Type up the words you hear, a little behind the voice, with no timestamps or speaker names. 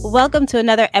Welcome to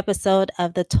another episode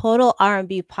of the Total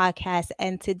R&B podcast.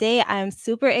 And today I'm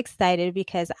super excited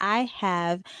because I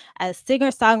have a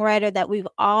singer-songwriter that we've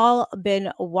all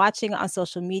been watching on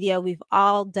social media. We've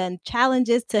all done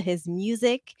challenges to his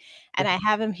music, and I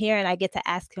have him here and I get to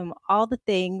ask him all the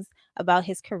things about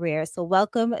his career. So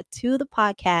welcome to the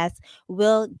podcast,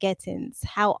 Will Gittens.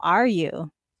 How are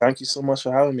you? Thank you so much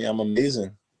for having me. I'm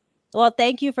amazing. Well,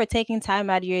 thank you for taking time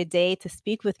out of your day to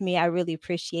speak with me. I really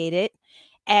appreciate it.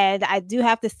 And I do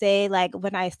have to say, like,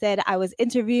 when I said I was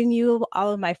interviewing you,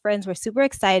 all of my friends were super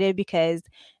excited because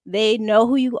they know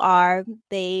who you are.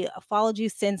 They followed you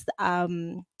since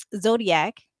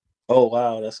Zodiac. Oh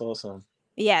wow, that's awesome.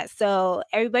 Yeah, so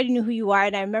everybody knew who you are.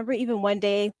 And I remember even one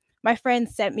day, my friend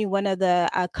sent me one of the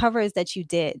covers that you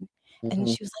did. And Hmm.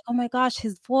 she was like, oh my gosh,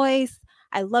 his voice.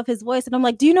 I love his voice. And I'm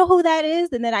like, do you know who that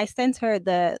is? And then I sent her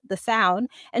the sound.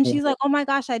 And she's like, oh my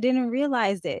gosh, I didn't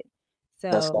realize it.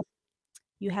 That's So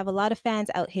you have a lot of fans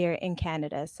out here in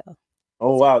Canada. So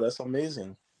oh wow, that's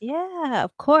amazing. yeah,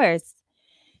 of course.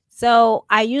 So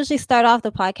I usually start off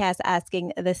the podcast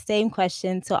asking the same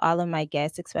question to all of my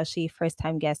guests, especially first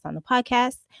time guests on the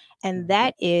podcast. And Mhm.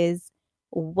 that is,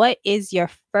 what is your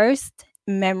first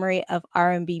memory of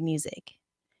R&B music?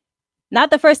 Not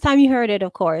the first time you heard it,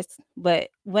 of course, but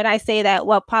when I say that,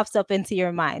 what pops up into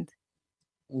your mind?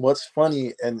 What's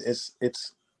funny, and it's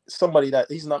somebody that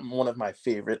he's not one of my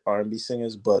favorite R&B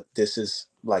singers, but this is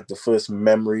like the first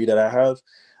memory that I have.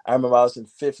 I remember I was in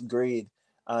fifth grade,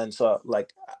 and so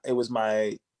like it was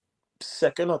my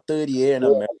second or third year in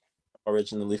America,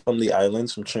 originally from the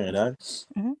islands, from Trinidad.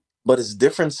 Mhm. But it's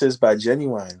Differences by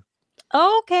Genuine.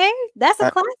 Okay, that's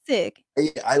a classic.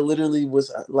 I literally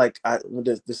was like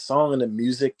with the song and the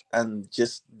music and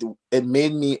just it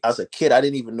made me as a kid. I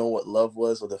didn't even know what love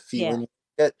was or the Yeah. feeling.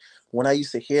 Yet when I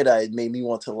used to hear that, it made me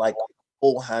want to like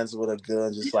hold hands with a girl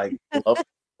and just like love.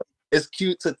 It's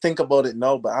cute to think about it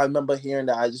now, but I remember hearing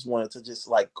that I just wanted to just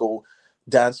like go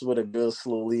dance with a girl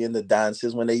slowly in the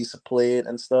dances when they used to play it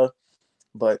and stuff.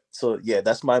 But so yeah,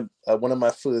 that's my one of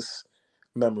my first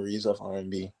memories of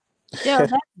R&B. Yo,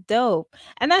 that's dope.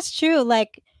 And that's true.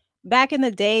 Like back in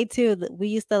the day too, we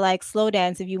used to like slow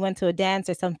dance if you went to a dance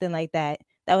or something like that.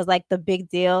 That was like the big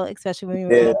deal, especially when we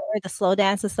were Yeah, younger, to slow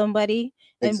dance with somebody.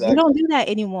 And we don't exactly. do that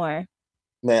anymore.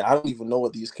 Man, I don't even know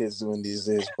what these kids doing these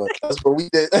days, but that's what we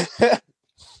did.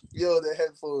 Yo, the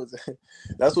headphones.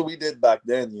 That's what we did back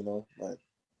then, But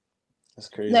that's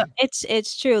No, crazy.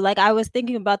 it's true. Like I was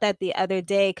thinking about that the other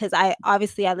day because I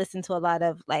listen to a lot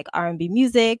of like R&B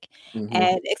music Hmm.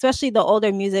 and especially the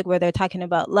older music where they're talking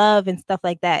about love and stuff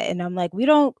like that. And I'm like, we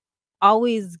don't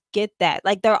always get that.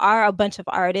 Like there are a bunch of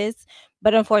artists,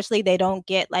 but unfortunately they don't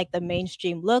get like the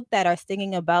mainstream look that are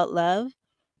singing about love.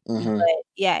 Hmm. But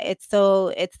yeah, it's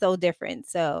so different.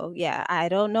 So yeah, I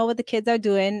don't know what the kids are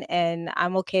doing and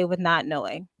I'm okay with not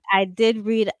knowing. I did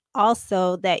read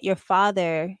also that your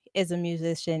father is a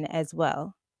musician as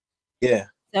well. Yeah.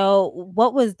 So,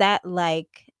 what was that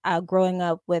like, growing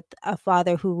up with a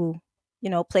father who,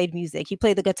 played music? He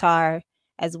played the guitar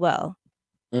as well.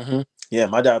 Hmm. Yeah,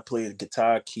 my dad played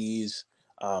guitar, keys,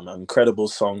 an incredible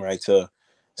songwriter,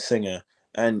 singer.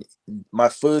 And my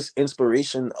first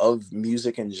inspiration of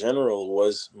music in general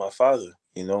was my father.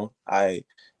 I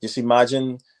just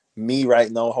imagine me right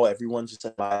now, how everyone just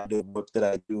admire the work that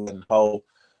I do and how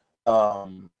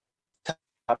um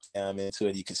I'm into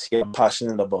it. You can see I'm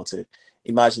passionate about it.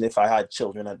 Imagine if I had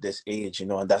children at this age,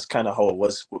 and that's kind of how it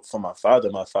was for my father.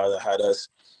 My father had us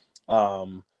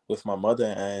with my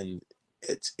mother, and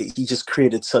he just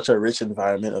created such a rich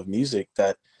environment of music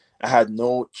that I had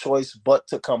no choice but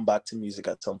to come back to music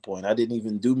at some point. I didn't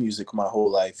even do music my whole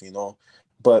life.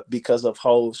 But because of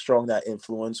how strong that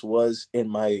influence was in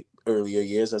my earlier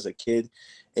years as a kid,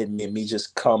 it made me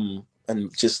just come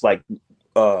and just like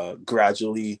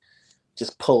gradually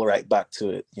just pull right back to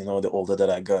it, the older that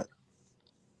I got.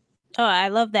 Oh, I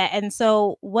love that. And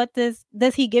so what does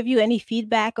he give you any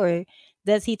feedback or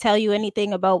does he tell you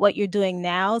anything about what you're doing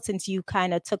now since you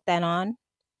kinda took that on?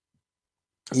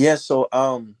 Yeah, so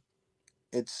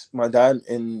it's my dad,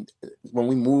 and when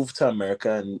we moved to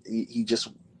America, and he just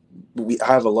we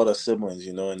have a lot of siblings,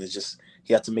 and it's just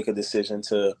he had to make a decision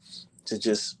to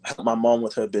just help my mom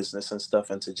with her business and stuff,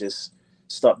 and to just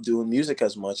stop doing music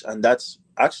as much. And that's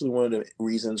actually one of the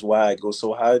reasons why I go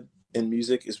so hard in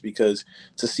music, is because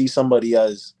to see somebody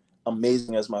as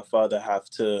amazing as my father have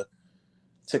to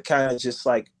kind of just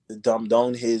like dumb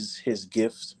down his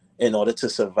gift in order to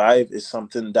survive is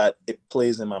something that it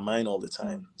plays in my mind all the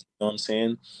time. You know what I'm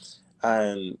saying?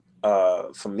 And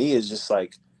for me, it's just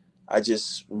like I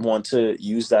just want to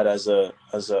use that as a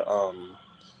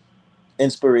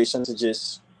inspiration to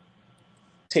just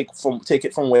take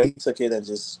it from where he took it and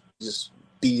just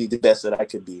be the best that I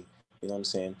could be. You know what I'm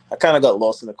saying? I kind of got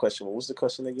lost in the question. What was the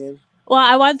question again? Well,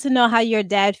 I want to know how your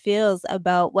dad feels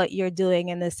about what you're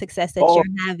doing and the success that Oh,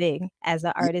 you're having as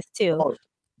an yeah. artist too. Oh,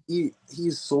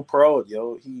 he's so proud,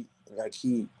 yo. He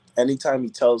anytime he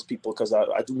tells people, because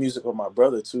I do music with my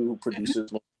brother too, who Mhm.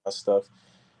 produces most of my stuff,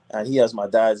 and he has my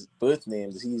dad's birth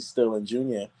names. He's still in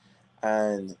junior,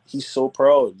 and he's so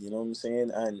proud. You know what I'm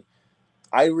saying? And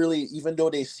I really, even though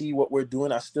they see what we're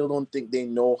doing, I still don't think they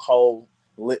know how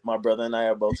lit my brother and I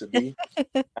are about to be.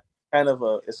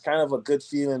 It's kind of a good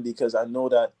feeling because I know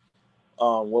that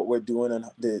what we're doing and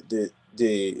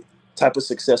the type of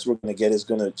success we're going to get is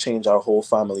going to change our whole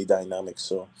family dynamic.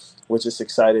 So we're just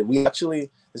excited. We actually,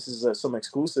 this is some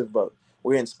exclusive, but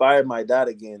we inspired my dad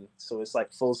again. So it's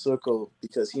like full circle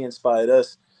because he inspired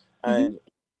us Mhm. and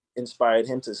inspired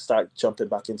him to start jumping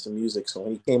back into music. So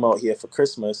when he came out here for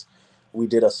Christmas, we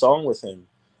did a song with him.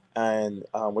 And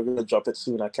we're gonna drop it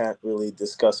soon. I can't really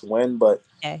discuss when, but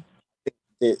Okay.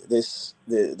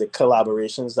 the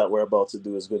collaborations that we're about to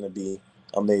do is going to be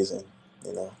amazing.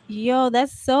 You know, Yo,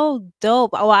 that's so dope.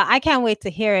 Oh, I can't wait to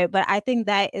hear it, but I think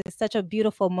that is such a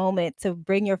beautiful moment to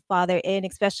bring your father in,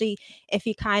 especially if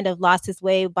he kind of lost his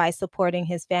way by supporting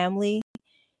his family,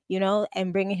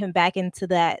 and bringing him back into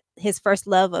that his first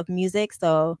love of music.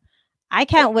 So I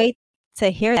can't wait to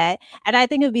hear that. And I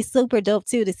think it'd be super dope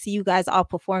too to see you guys all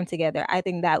perform together. I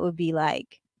think that would be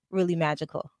like really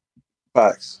magical.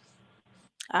 facts.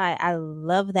 I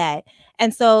love that.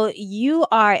 And so you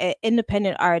are an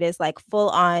independent artist, like full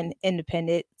on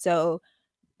independent. So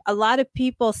a lot of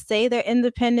people say they're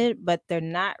independent, but they're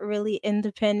not really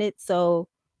independent. So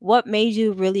what made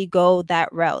you really go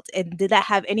that route? And did that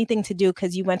have anything to do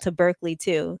because you went to Berkeley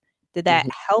too? Did that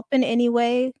Mhm. help in any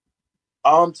way?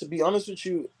 To be honest with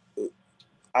you,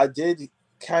 I did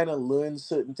kind of learn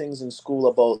certain things in school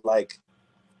about like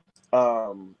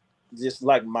um just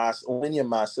like mass when your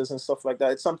masters and stuff like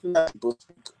that. It's something that people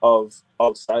speak of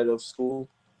outside of school,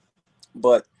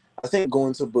 but I think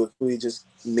going to Berkeley just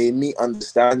made me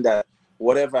understand that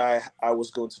whatever I was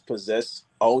going to possess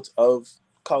out of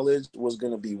college was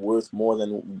going to be worth more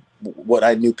than what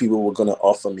I knew people were going to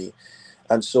offer me.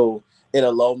 And so it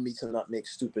allowed me to not make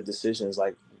stupid decisions.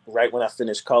 Like right when I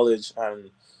finished college and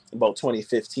about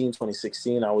 2015,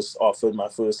 2016, I was offered my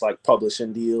first like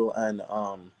publishing deal and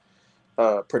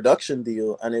production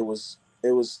deal, and it was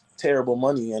terrible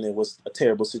money and it was a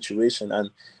terrible situation. And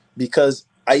because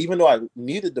I even though I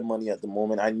needed the money at the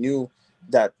moment, I knew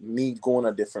that me going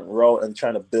a different route and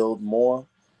trying to build more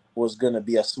was going to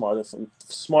be a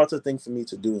smarter thing for me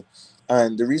to do.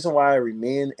 And the reason why I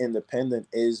remain independent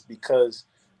is because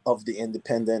of the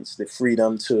independence, the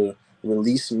freedom to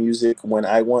release music when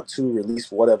I want to,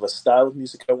 release whatever style of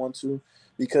music I want to,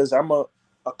 because I'm a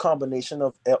combination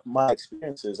of my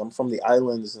experiences. I'm from the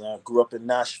islands and I grew up in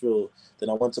Nashville. Then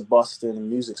I went to Boston in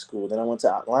music school. Then I went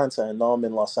to Atlanta and now I'm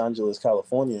in Los Angeles,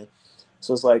 California.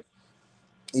 So it's like,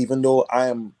 even though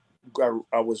I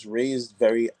was raised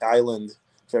very island,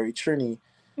 very Trini,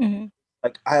 Mhm.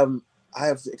 like I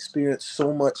have experienced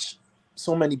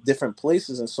so many different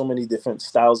places and so many different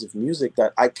styles of music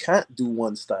that I can't do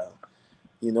one style,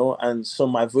 and so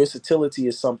my versatility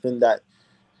is something that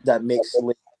makes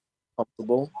it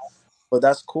comfortable. But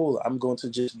that's cool. I'm going to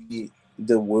just be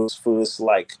the world's first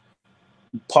like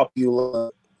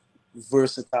popular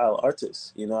versatile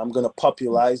artist. I'm going to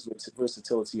popularize with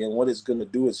versatility, and what it's going to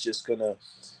do is just going to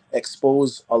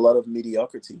expose a lot of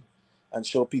mediocrity and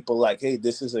show people like, hey,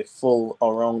 this is a full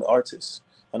around artist.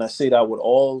 And I say that with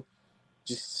all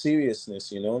just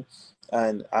seriousness.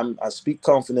 And I speak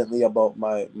confidently about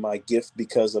my gift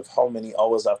because of how many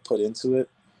hours I've put into it,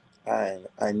 and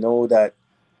I know that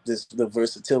the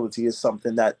versatility is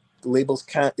something that labels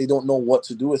can't. They don't know what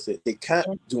to do with it. They can't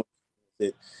Yeah. do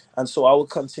it, and so I will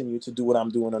continue to do what I'm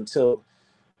doing until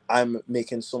I'm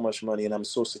making so much money and I'm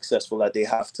so successful that they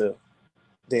have to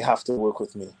work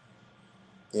with me.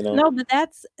 You know. No, but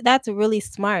that's really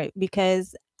smart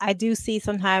because I do see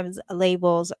sometimes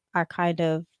labels are kind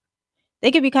of they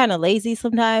can be kind of lazy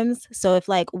sometimes. So if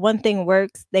like one thing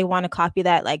works, they want to copy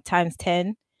that like times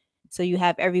 10. So you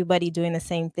have everybody doing the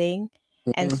same thing.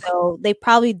 And Hmm. so they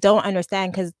probably don't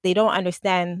understand because they don't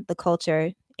understand the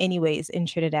culture anyways in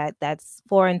Trinidad. That's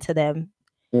foreign to them.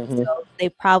 So Hmm. they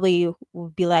probably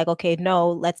would be like, okay,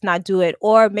 no, let's not do it.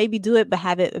 Or maybe do it, but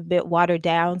have it a bit watered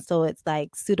down so it's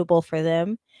like suitable for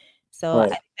them. So I Right.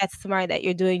 think that's smart that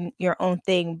you're doing your own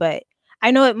thing. But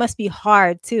I know it must be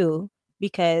hard too,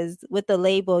 because with the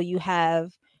label, you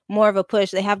have more of a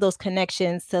push. They have those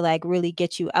connections to like really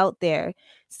get you out there.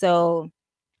 So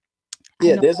I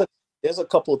Yeah. know. there's a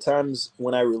couple of times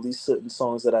when I release certain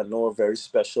songs that I know are very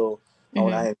special, when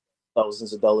Hmm. I have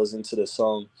thousands of dollars into the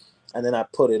song, and then I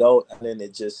put it out, and then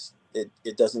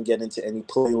it doesn't get into any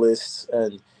playlists,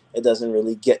 and it doesn't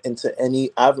really get into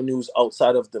any avenues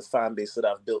outside of the fan base that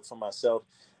I've built for myself.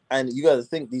 And you got to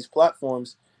think these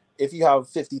platforms, if you have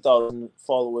 50,000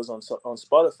 followers on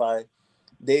Spotify,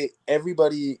 they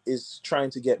everybody is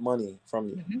trying to get money from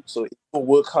you. Hmm. So if you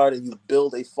work hard and you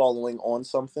build a following on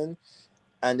something,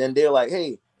 and then they're like,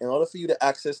 hey, in order for you to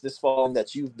access this following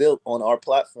that you've built on our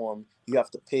platform, you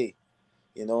have to pay,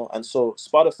 and so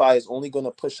Spotify is only going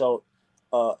to push out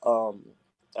uh, um,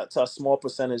 to a small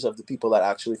percentage of the people that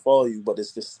actually follow you. But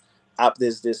it's this app,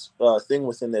 there's this thing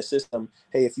within their system.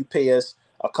 Hey, if you pay us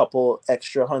a couple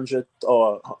extra hundred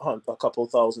or a couple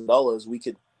 $1,000, we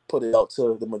could put it out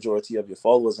to the majority of your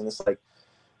followers. And it's like,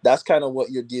 that's kind of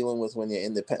what you're dealing with when you're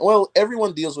independent. Well,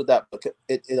 everyone deals with that, but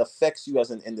it affects you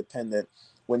as an independent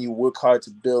when you work hard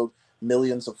to build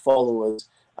millions of followers,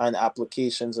 and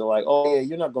applications are like, oh yeah,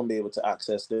 you're not gonna be able to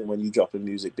access them when you drop in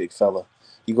music, big fella.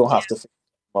 You're gonna have to figure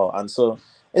it out. And so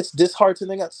it's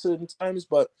disheartening at certain times,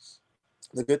 but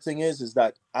the good thing is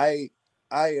that I'm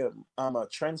a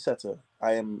trendsetter.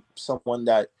 I am someone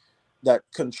that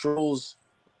controls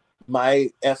my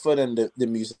effort and the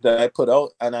music that I put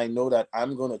out, and I know that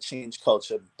I'm gonna change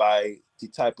culture by the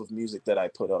type of music that I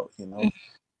put out.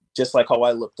 Just like how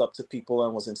I looked up to people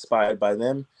and was inspired by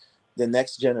them, the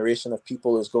next generation of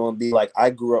people is going to be like, I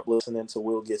grew up listening to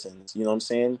Will Gittens. You know what I'm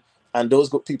saying? And those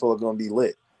people are going to be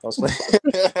lit. I was like,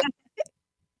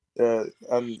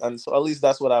 and so at least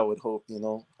that's what I would hope.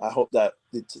 I hope that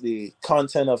the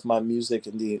content of my music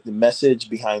and the message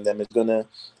behind them is going to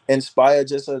inspire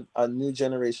just a new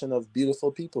generation of beautiful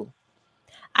people.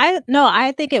 I no,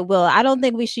 I think it will. I don't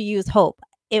think we should use hope.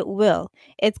 It will.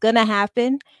 It's gonna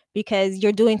happen because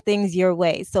you're doing things your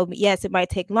way. So yes, it might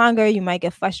take longer, you might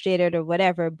get frustrated or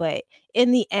whatever, but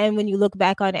in the end, when you look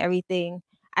back on everything,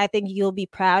 I think you'll be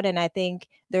proud, and I think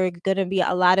there are gonna be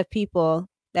a lot of people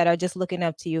that are just looking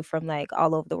up to you from like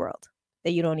all over the world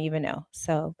that you don't even know.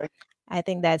 So I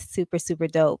think that's super, super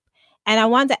dope. And I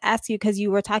wanted to ask you because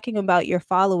you were talking about your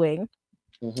following.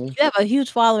 Mm-hmm. You have a huge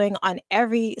following on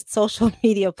every social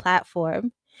media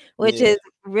platform, which Yeah. is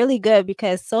really good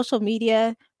because social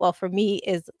media, well, for me,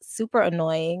 is super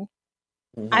annoying.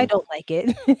 I Mm-hmm. don't like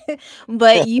it.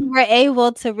 But you were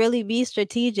able to really be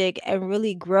strategic and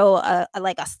really grow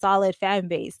like a solid fan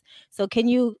base. So can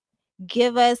you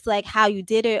give us like how you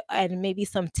did it and maybe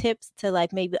some tips to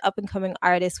like maybe up and coming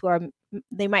artists who are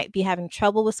they might be having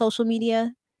trouble with social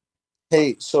media?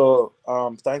 Hey, so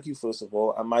thank you first of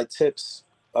all. And my tips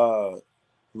uh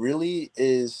really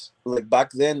is like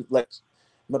back then, like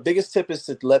my biggest tip is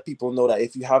to let people know that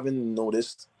if you haven't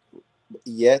noticed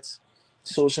yet,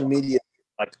 social media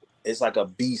like is like a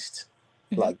beast,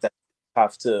 Mhm. like that you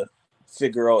have to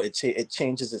figure out. It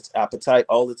changes its appetite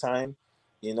all the time,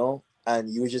 and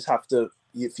you just have to,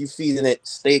 if you feeding it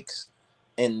steaks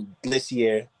in this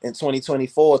year in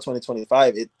 2024,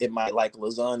 2025, it might like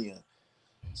lasagna.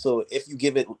 So if you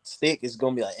give it steak, it's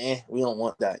gonna be like, we don't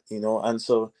want that. And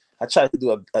so I try to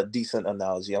do a decent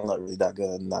analogy. I'm not really that good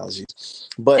at analogies,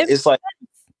 but It it's makes like,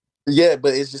 yeah,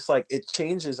 but it's just like it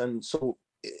changes. And so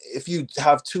if you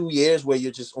have 2 years where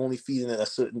you're just only feeding it a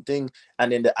certain thing,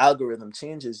 and then the algorithm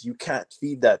changes, you can't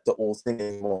feed that the old thing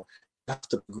anymore. You have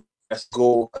to progress,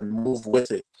 go and move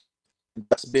with it.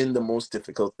 That's been the most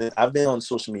difficult thing. I've been on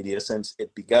social media since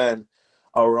it began.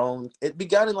 It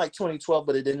began in like 2012,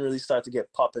 but it didn't really start to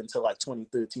get pop until like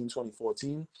 2013,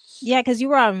 2014. Yeah, because you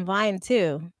were on Vine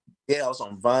too. Yeah, I was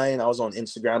on Vine, I was on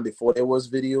Instagram before there was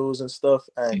videos and stuff,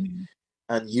 Mhm.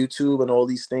 and YouTube and all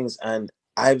these things. And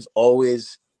I've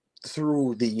always,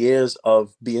 through the years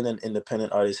of being an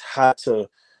independent artist, had to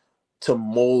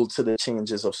mold to the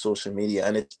changes of social media,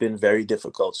 and it's been very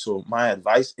difficult. So my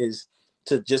advice is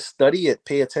to just study it,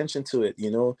 pay attention to it.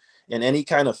 In any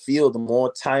kind of field, the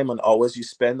more time and hours you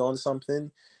spend on something,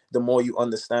 the more you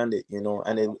understand it.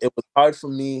 And it was hard for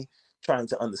me trying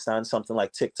to understand something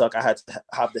like TikTok. I had to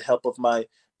have the help of my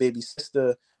baby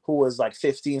sister, who was like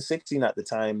 15, 16 at the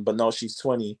time, but now she's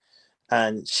 20.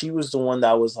 And she was the one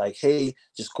that was like, hey,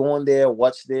 just go on there,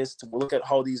 watch this, to look at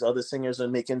how these other singers are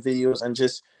making videos, and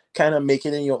just kind of make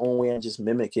it in your own way and just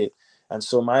mimic it. And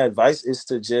so my advice is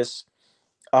to just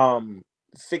um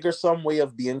figure some way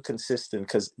of being consistent,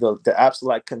 because the apps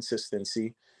like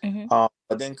consistency. Mhm.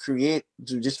 But then create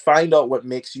to just find out what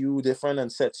makes you different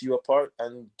and sets you apart,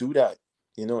 and do that.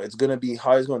 It's gonna be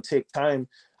hard, it's gonna take time.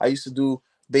 I used to do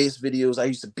bass videos, I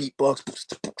used to beatbox,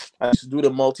 I used to do the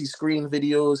multi-screen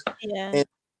videos Yeah. in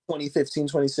 2015,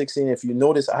 2016. If you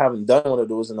notice, I haven't done one of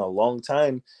those in a long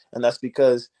time, and that's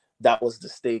because that was the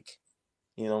steak.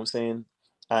 You know what I'm saying?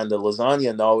 And the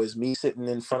lasagna now is me sitting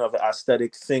in front of an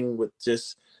aesthetic thing with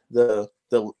just the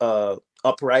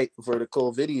upright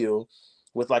vertical video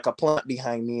with like a plant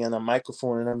behind me and a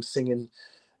microphone, and I'm singing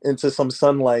into some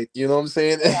sunlight. You know what I'm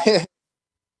saying?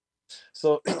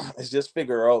 So it's just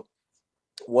figure out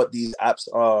what these apps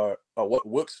are, or what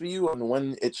works for you, and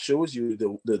when it shows you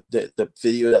the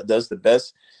video that does the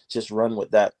best, just run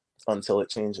with that until it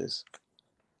changes.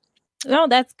 No,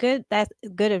 that's good. That's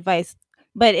good advice.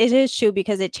 But it is true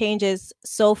because it changes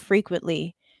so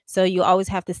frequently. So you always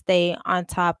have to stay on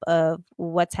top of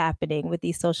what's happening with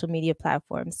these social media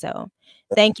platforms. So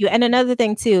thank you. And another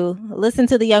thing too, listen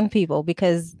to the young people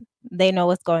because they know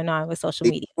what's going on with social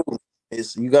They media. do.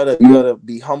 Is you gotta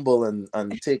be humble and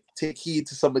take heed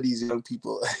to some of these young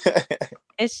people.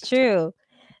 It's true.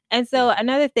 And so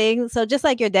another thing, so just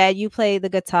like your dad, you play the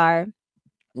guitar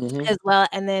Hmm. as well.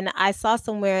 And then I saw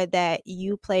somewhere that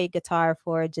you played guitar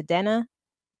for Jadena.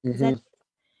 Is that Hmm. so?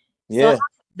 How Yeah. did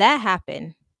that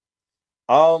happen?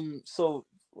 So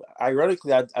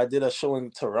ironically, I did a show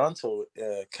in Toronto,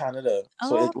 Canada.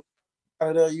 So Oh,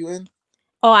 Canada, are you in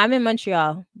oh, I'm in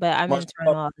Montreal, but I'm in Montreal?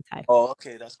 Toronto all the time. Oh,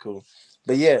 okay, that's cool.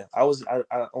 But yeah,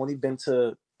 I only been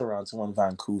to Toronto and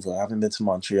Vancouver. I haven't been to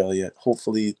Montreal yet.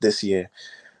 Hopefully this year.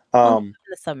 Oh, in Um,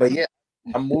 the but summer. yeah,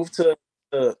 I moved to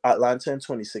Atlanta in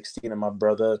 2016, and my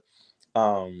brother,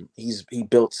 he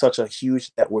built such a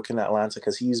huge network in Atlanta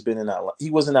because he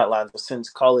was in Atlanta since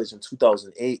college in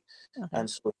 2008, Okay. and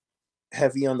so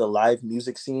heavy on the live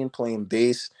music scene, playing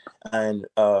bass and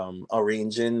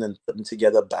arranging and putting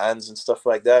together bands and stuff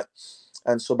like that.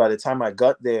 And so by the time I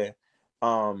got there,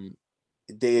 um,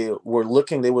 they were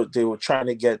trying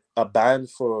to get a band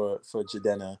for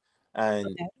Jadena, and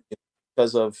Okay.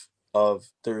 because of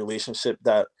the relationship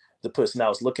that the person that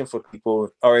was looking for people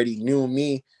already knew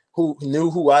me, who knew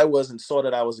who I was and saw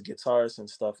that I was a guitarist and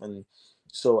stuff. And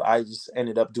so I just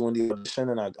ended up doing the audition,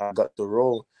 and I got the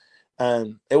role.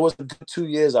 And it was a good 2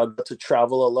 years. I got to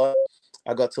travel a lot.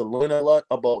 I got to learn a lot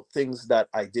about things that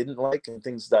I didn't like and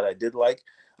things that I did like.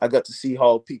 I got to see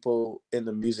how people in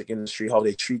the music industry, how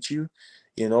they treat you.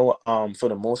 For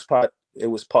the most part, it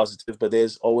was positive, but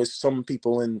there's always some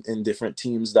people in different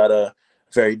teams that are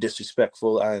very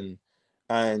disrespectful and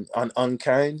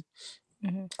unkind.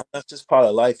 Mhm. That's just part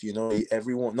of life.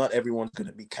 Not everyone's going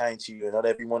to be kind to you, and not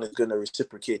everyone is going to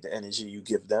reciprocate the energy you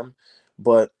give them.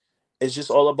 But it's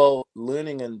just all about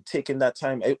learning and taking that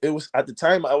time. It was at the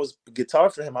time I was guitar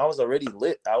for him, I was already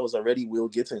lit. I was already Will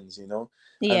Gittens. And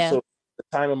Yeah. so the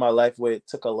time in my life where it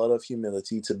took a lot of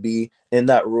humility to be in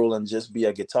that role and just be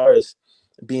a guitarist,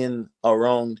 being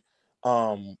around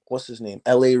what's his name,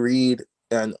 LA Reid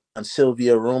and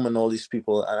Sylvia Rome and all these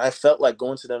people, and I felt like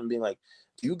going to them and being like,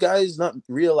 do you guys not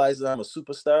realize that I'm a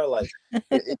superstar? Like,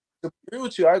 to be real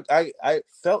with you, I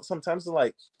felt sometimes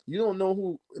like, you don't know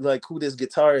who this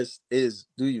guitarist is,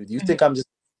 do you? You Mhm. think I'm just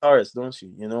a guitarist, don't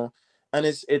you? And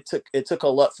it took a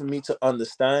lot for me to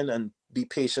understand and be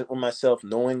patient with myself,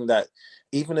 knowing that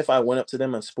even if I went up to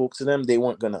them and spoke to them, they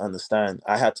weren't gonna understand.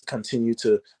 I had to continue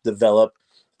to develop,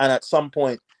 and at some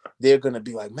point, they're gonna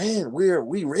be like, "Man,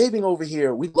 we raving over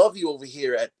here. We love you over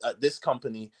here at this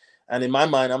company." And in my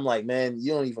mind, I'm like, man,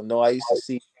 you don't even know. I used to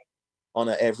see on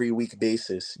an every week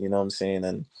basis. You know what I'm saying?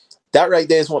 And that right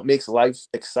there is what makes life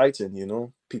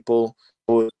exciting. People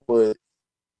would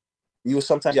you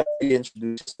sometimes you have to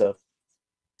reintroduce stuff,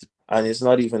 and it's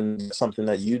not even something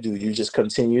that you do. You just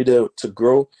continue to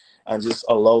grow and just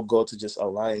allow God to just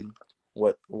align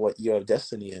what your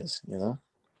destiny is.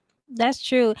 That's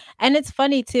true. And it's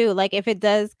funny too, like if it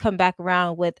does come back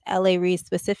around with LA Reid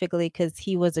specifically, because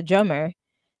he was a drummer.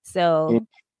 So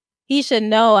he should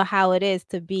know how it is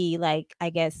to be like, I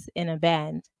guess, in a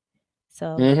band.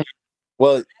 So Mm-hmm.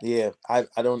 Well, yeah, I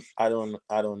don't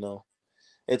know.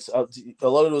 It's a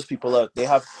lot of those people they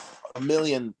have a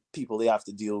million people they have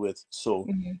to deal with, so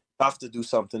mhm. have to do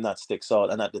something that sticks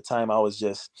out. And at the time, I was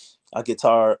just a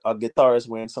guitarist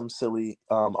wearing some silly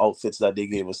outfits that they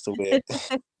gave us to wear.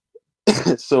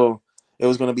 So it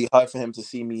was going to be hard for him to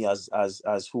see me as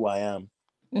who I am.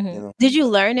 you Mhm. know Did you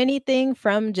learn anything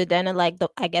from Jadena, like the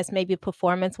I guess maybe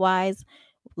performance wise,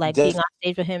 like being Def- on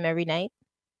stage with him every night?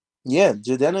 yeah,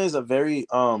 Jadena is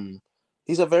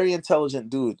he's a very intelligent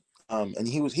dude. And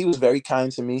he was very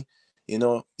kind to me.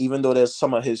 Even though there's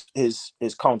some of his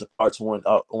counterparts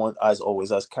weren't as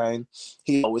always as kind,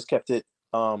 he always kept it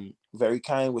very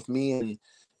kind with me, and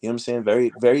what I'm saying,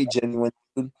 very very genuine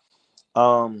dude.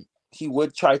 He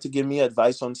would try to give me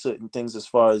advice on certain things, as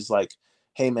far as like,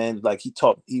 hey man, like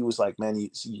he was like, man, you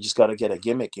just got to get a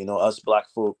gimmick. Us black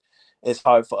folk, it's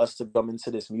hard for us to come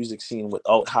into this music scene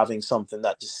without having something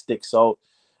that just sticks out,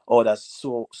 oh, that's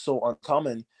so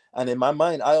uncommon. And in my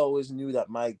mind, I always knew that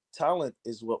my talent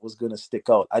is what was gonna stick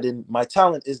out. I didn't. My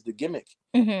talent is the gimmick.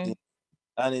 Hmm.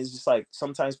 And it's just like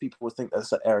sometimes people would think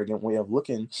that's an arrogant way of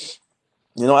looking.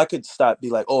 I could start be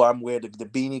like, oh, I'm weird, the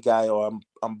beanie guy, or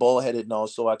I'm bald headed now,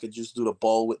 so I could just do the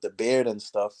ball with the beard and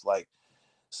stuff. Like,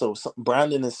 so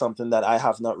branding is something that I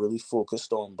have not really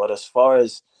focused on. But as far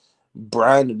as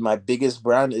brand, my biggest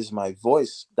brand is my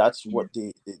voice. That's Yeah. what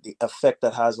the effect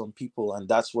that has on people, and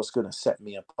that's what's gonna set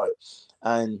me apart.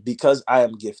 And because I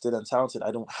am gifted and talented,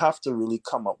 I don't have to really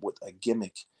come up with a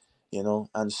gimmick.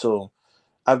 And so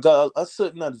I've got a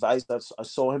certain advice that I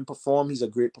saw him perform. He's a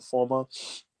great performer.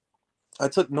 I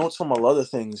took notes from a lot of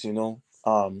things. He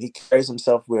carries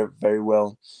himself very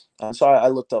well, and so I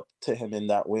looked up to him in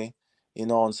that way,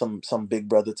 on some big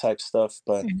brother type stuff.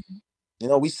 But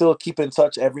Mhm. we still keep in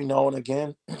touch every now and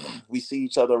again. We see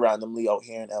each other randomly out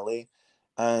here in LA,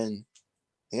 and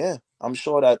yeah, I'm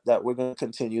sure that we're gonna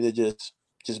continue to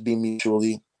just be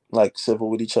mutually like civil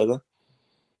with each other.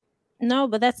 No,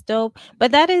 but that's dope.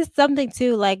 But that is something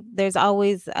too, like there's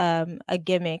always a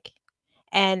gimmick.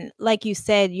 And like you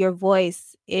said, your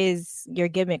voice is your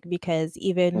gimmick because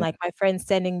even like my friend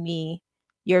sending me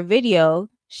your video,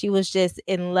 she was just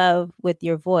in love with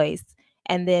your voice.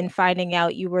 And then finding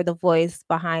out you were the voice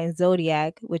behind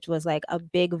Zodiac, which was like a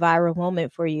big viral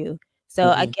moment for you. So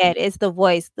Mm-hmm. again, it's the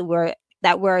voice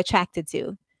that we're attracted to.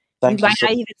 We Thank you might so.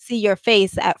 not even see your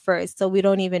face at first, so we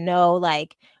don't even know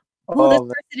like who this Oh,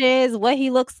 man. person is, what he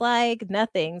looks like,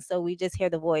 nothing. So we just hear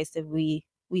the voice and we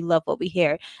love what we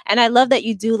hear. And I love that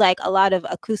you do like a lot of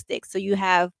acoustics. So you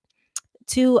have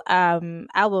two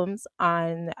albums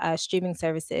on streaming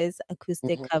services,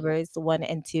 acoustic Mhm, covers 1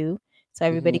 and 2. So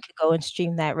everybody mhm. could go and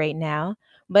stream that right now.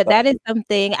 But that is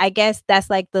something, I guess that's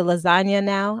like the lasagna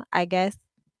now, I guess.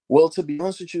 Well, to be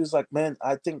honest with you, it's like, man,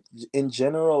 I think in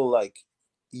general, like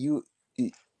you,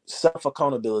 self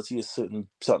accountability is certain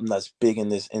something that's big in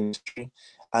this industry.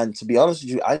 And to be honest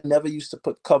with you, I never used to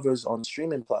put covers on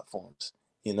streaming platforms,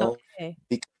 you know, Okay.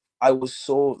 because I was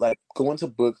so like going to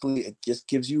Berkeley, it just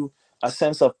gives you a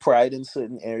sense of pride in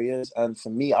certain areas. And for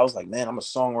me, I was like, man, I'm a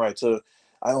songwriter.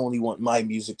 I only want my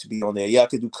music to be on there. Yeah, I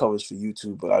could do covers for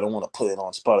YouTube, but I don't want to put it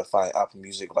on Spotify, Apple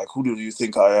Music. Like, who do you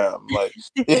think I am? Like,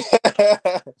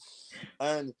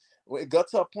 and it got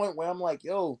to a point where I'm like,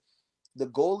 yo, the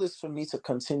goal is for me to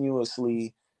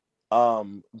continuously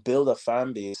build a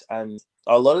fan base. And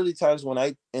a lot of the times when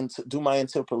I do my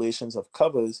interpolations of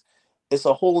covers, it's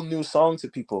a whole new song to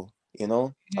people. I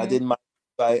Mhm. did my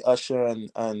by Usher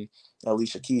and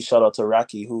Alicia Keys. Shout out to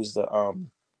Raki, who's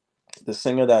the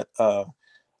singer that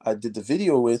I did the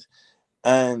video with.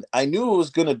 And I knew it was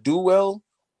gonna do well,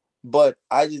 but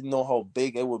I didn't know how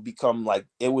big it would become. Like,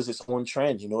 it was its own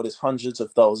trend. There's hundreds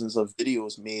of thousands of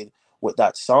videos made with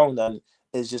that sound, and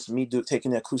it's just me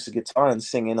taking the acoustic guitar and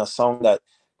singing a song that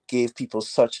gave people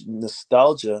such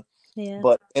nostalgia, Yeah.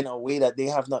 but in a way that they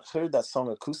have not heard that song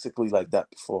acoustically like that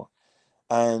before.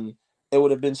 And it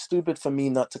would have been stupid for me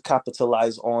not to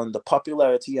capitalize on the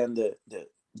popularity and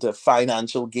the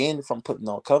financial gain from putting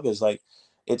out covers. Like,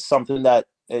 it's something that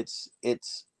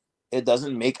it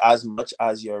doesn't make as much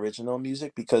as your original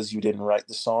music because you didn't write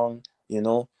the song,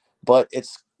 but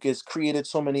it's created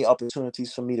so many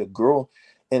opportunities for me to grow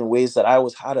in ways that I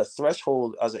was had a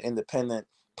threshold as an independent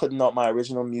putting out my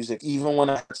original music. Even when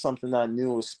I had something that I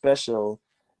knew was special,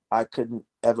 I couldn't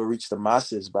ever reach the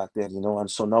masses back then. And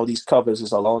so now these covers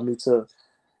is allowing me to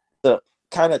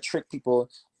kind of trick people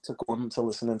to go into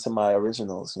listening to my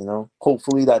originals.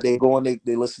 Hopefully that they go and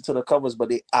they listen to the covers, but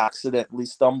they accidentally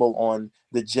stumble on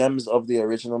the gems of the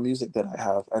original music that I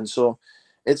have. And so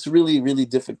it's really, really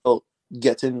difficult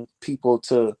getting people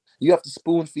to, you have to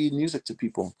spoon feed music to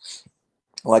people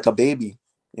like a baby.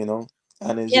 And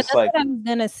it's Yeah, just that's like, what I was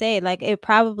gonna say, like, it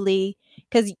probably,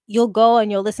 because 'cause you'll go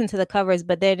and you'll listen to the covers,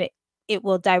 but then it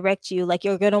will direct you, like,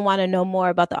 you're gonna wanna know more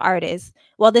about the artist.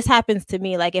 Well, this happens to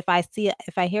me, like, if I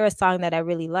hear a song that I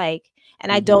really like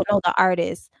and I mhm. don't know the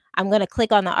artist, I'm gonna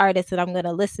click on the artist and I'm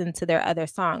gonna listen to their other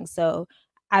songs, so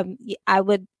I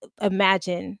would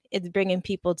imagine it's bringing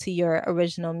people to your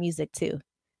original music too,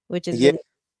 which is Yeah, really.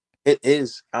 it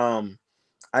is.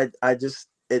 I just,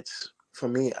 it's for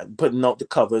me, putting out the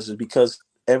covers is because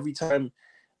every time,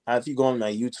 if you go on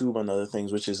my YouTube and other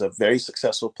things, which is a very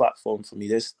successful platform for me,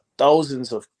 there's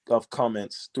thousands of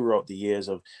comments throughout the years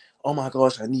of, oh my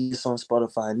gosh, I need this on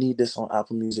Spotify, I need this on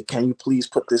Apple Music, can you please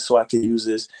put this so I can use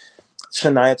this?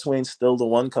 Shania Twain's Still the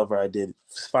One cover I did,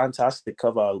 fantastic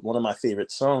cover, one of my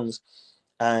favorite songs.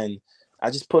 And I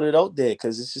just put it out there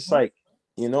because it's just like,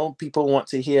 people want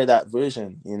to hear that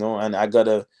version, and I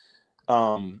gotta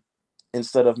um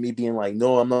instead of me being like,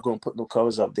 no, I'm not going to put no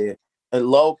covers up there.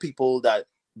 Allow people that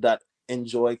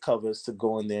enjoy covers to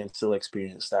go in there and still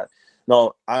experience that.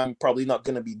 No, I'm probably not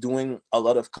going to be doing a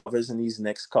lot of covers in these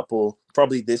next couple,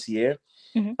 probably this year.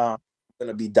 Mhm. I'm going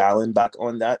to be dialing back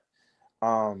on that.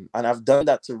 And I've done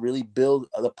that to really build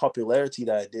the popularity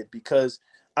that I did, because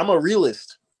I'm a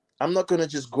realist. I'm not gonna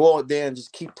just go out there and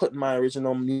just keep putting my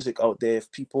original music out there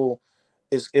if people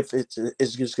is if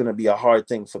it's just gonna be a hard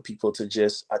thing for people to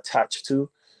just attach to.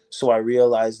 So I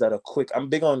realized that I'm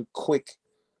big on quick,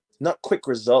 not quick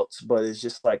results, but it's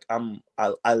just like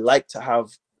I like to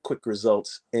have quick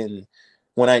results in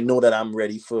when I know that I'm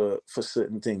ready for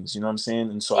certain things, you know what I'm saying?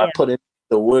 And so I Yeah. put in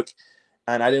the work,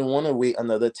 and I didn't want to wait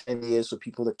another 10 years for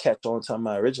people to catch on to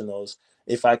my originals.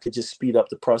 If I could just speed up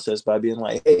the process by being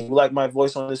like, hey, you like my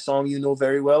voice on this song you know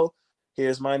very well?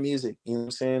 Here's my music. You know what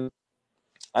I'm saying?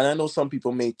 And I know some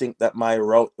people may think that my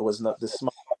route was not the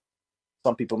smart.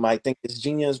 Some people might think it's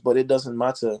genius, but it doesn't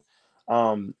matter.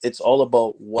 It's all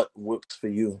about what works for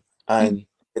you, Mhm. and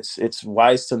it's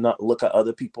wise to not look at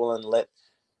other people and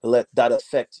let that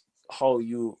affect how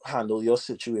you handle your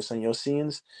situation, your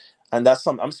scenes. And that's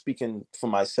something I'm speaking for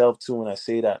myself too when I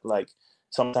say that. Like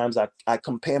sometimes I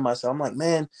compare myself. I'm like,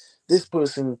 man, this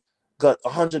person got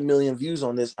 100 million views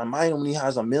on this, and mine only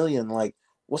has 1 million. Like,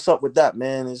 what's up with that,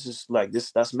 man? It's just like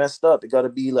this. That's messed up. It got to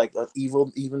be like an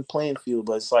even playing field.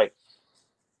 But it's like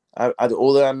the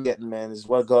older I'm getting, man, is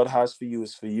what God has for you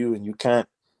is for you, and you can't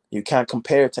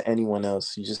compare it to anyone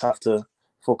else. You just have to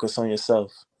focus on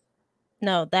yourself.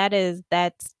 No,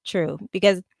 that's true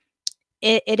because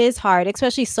it is hard,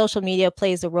 especially social media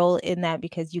plays a role in that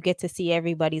because you get to see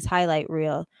everybody's highlight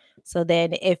reel. So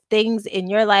then if things in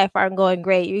your life aren't going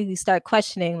great, you start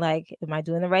questioning like, am I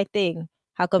doing the right thing?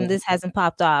 How come Mhm. this hasn't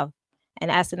popped off?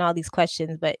 And asking all these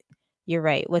questions, but you're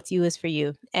right. What's you is for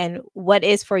you. And what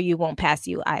is for you won't pass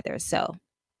you either. So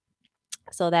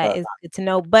that Uh, is good to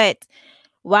know. But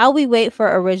while we wait for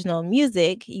original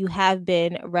music, you have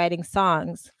been writing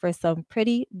songs for some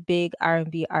pretty big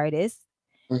R&B artists.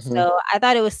 mhm. So I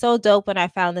thought it was so dope when I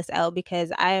found this out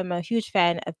because I am a huge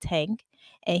fan of Tank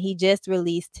and he just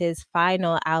released his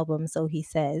final album, so he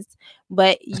says.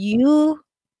 But you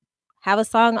have a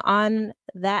song on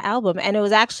that album and it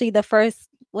was actually the first,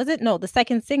 was it? No, the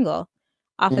second single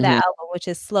off of that Mhm. album, which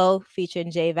is Slow featuring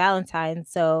Jay Valentine.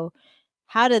 So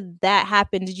how did that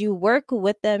happen? Did you work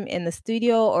with them in the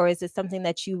studio or is it something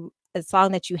that you a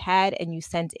song that you had and you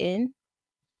sent in?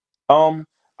 Um,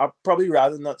 I'd probably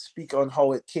rather not speak on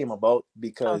how it came about Oh,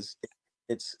 because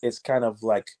it's kind of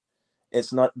like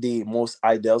it's not the most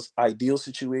ideal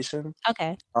situation.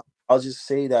 okay. I'll just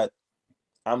say that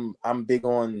I'm big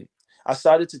on. I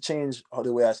started to change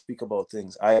the way I speak about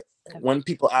things. Okay. When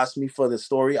people ask me for the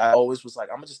story, I always was like,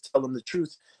 I'm gonna just tell them the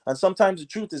truth. And sometimes the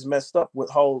truth is messed up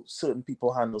with how certain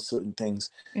people handle certain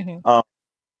things. Mhm. Um,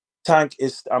 Tank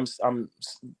is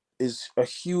a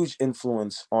huge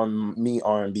influence on me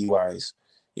R&B wise,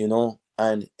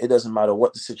 and it doesn't matter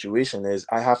what the situation is.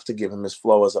 I have to give him his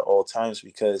flowers at all times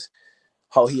because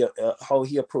how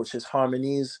he approached his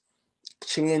harmonies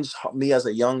changed me as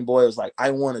a young boy. It was like I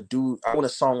want a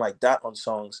song like that on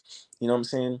songs. You know what I'm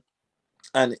saying?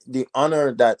 And the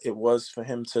honor that it was for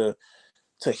him to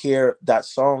hear that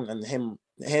song and him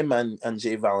and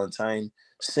Jay Valentine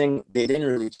sing, they didn't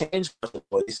really change much of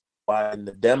what they said in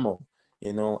the demo,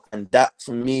 and that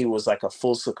for me was like a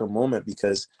full circle moment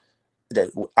because that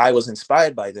I was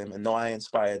inspired by them and now I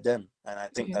inspired them, and I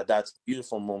think Mhm. that that's a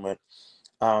beautiful moment.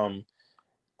 Um,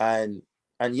 and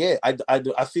yeah,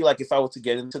 I feel like if I were to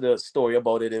get into the story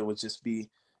about it, it would just be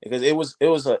because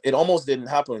it almost didn't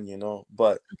happen,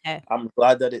 but Okay. I'm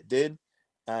glad that it did,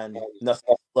 and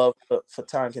nothing but love for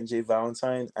Tank and Jay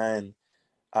Valentine. And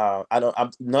I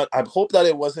hope that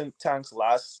it wasn't Tank's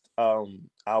last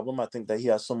album. I think that he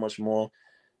has so much more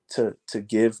to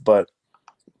give, but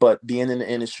being in the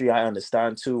industry, I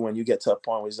understand too when you get to a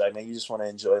point where it's like, man, you just want to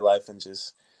enjoy life and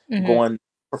just Mhm. go and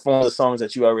perform the songs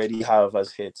that you already have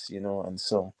as hits, and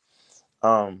so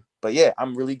but yeah,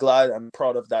 I'm really glad. I'm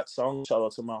proud of that song. Shout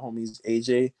out to my homies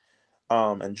AJ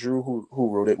and Drew who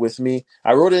wrote it with me.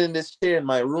 I wrote it in this chair in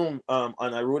my room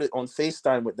and I wrote it on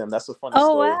FaceTime with them. That's a funny Oh,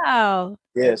 story. wow.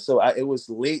 Yeah, so it was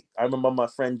late. I remember my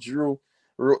friend Drew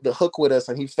wrote the hook with us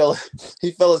and he fell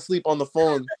he fell asleep on the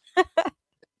phone,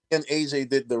 and AJ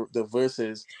did the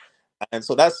verses. And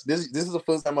so this is the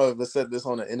first time I've ever said this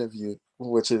on an interview,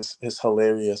 which is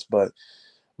hilarious. But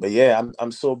yeah,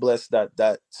 I'm so blessed that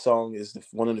that song is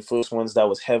one of the first ones that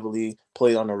was heavily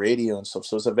played on the radio and stuff.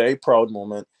 So it's a very proud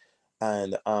moment,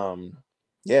 and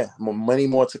yeah, many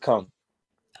more to come.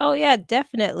 Oh yeah,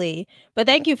 definitely. But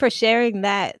thank you for sharing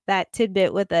that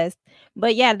tidbit with us.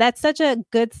 But yeah, that's such a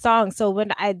good song. So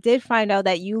when I did find out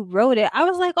that you wrote it, I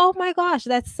was like, "Oh my gosh,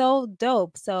 that's so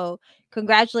dope." So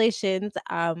congratulations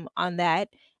on that.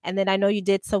 And then I know you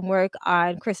did some work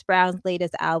on Chris Brown's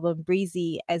latest album,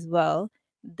 Breezy, as well.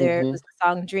 There Hmm. was the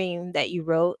song Dream that you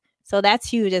wrote. So that's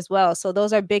huge as well. So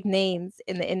those are big names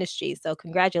in the industry. So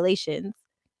congratulations.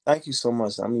 Thank you so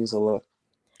much. That means a lot.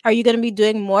 Are you gonna be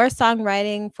doing more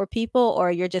songwriting for people,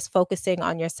 or you're just focusing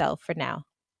on yourself for now?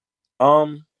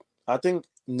 Um, I think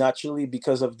naturally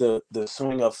because of the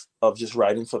swing of just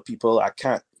writing for people, I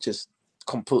can't just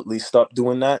completely stop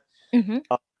doing that. Mhm.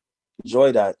 I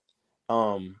enjoy that.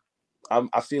 Um,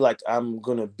 I feel like I'm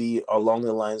gonna be along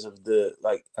the lines of the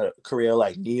like a career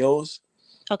like Neo's.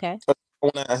 Okay.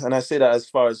 And I say that as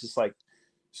far as just like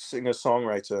singer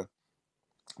songwriter.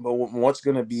 But what's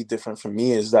gonna be different for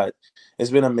me is that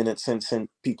it's been a minute since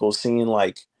people seeing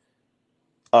like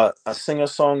a singer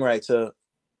songwriter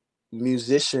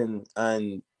musician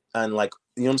and like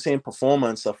you know what I'm saying performer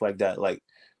and stuff like that. Like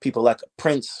people like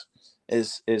Prince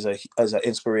is a as an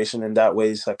inspiration in that way.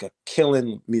 He's like a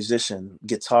killing musician,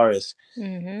 guitarist,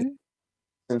 Mhm.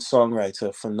 and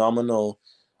songwriter, phenomenal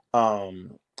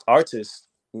um artist,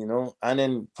 you know, and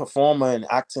then performer and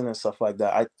acting and stuff like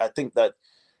that. I think that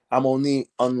I'm only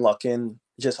unlocking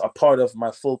just a part of my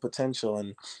full potential,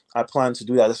 and I plan to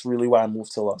do that. That's really why I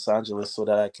moved to Los Angeles so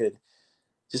that I could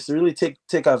just really take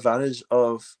advantage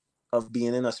of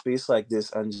being in a space like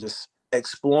this and just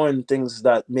exploring things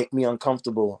that make me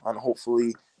uncomfortable, and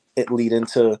hopefully it lead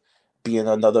into being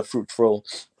another fruitful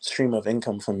stream of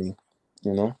income for me,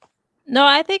 you know. No,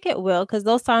 I think it will, because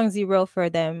those songs you wrote for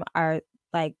them are,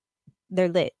 like, they're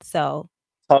lit, so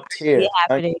Top see it tier.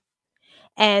 happening.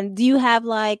 And do you have,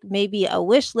 like, maybe a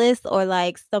wish list or,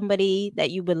 like, somebody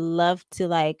that you would love to,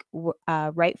 like,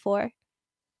 write for?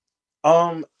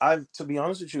 I've to be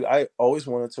honest with you, I always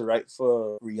wanted to write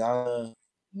for Rihanna,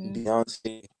 Mhm.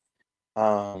 Beyonce.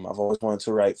 I've always wanted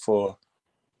to write for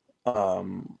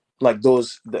like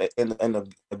those and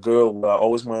the girl. I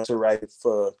always wanted to write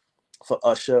for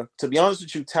Usher. To be honest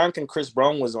with you, Tank and Chris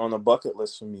Brown was on a bucket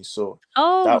list for me. So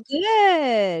Oh, that,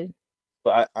 good.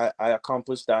 but I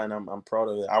accomplished that, and I'm proud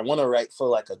of it. I want to write for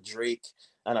like a Drake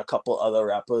and a couple other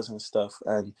rappers and stuff.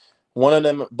 And one of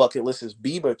them bucket list is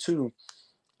Bieber too.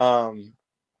 Um,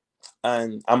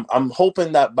 and I'm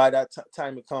hoping that by that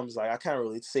time it comes, like I can't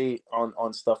really say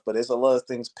on stuff, but there's a lot of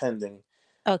things pending.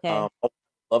 Okay. I would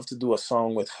love to do a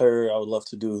song with her. I would love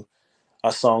to do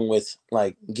a song with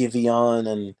like Giveon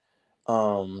and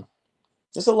um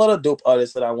there's a lot of dope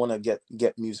artists that I want to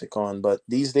get music on. But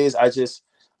these days I just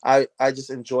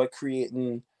enjoy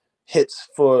creating hits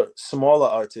for smaller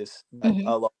artists that Mhm.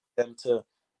 allow them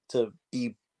to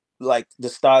be like the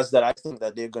stars that I think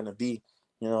that they're gonna be.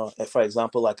 You know, if, for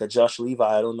example, like a Josh Levi.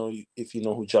 I don't know if you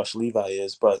know who Josh Levi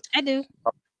is, but I do.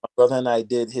 my brother and I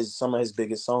did his some of his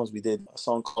biggest songs. We did a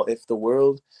song called "If the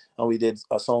World," and we did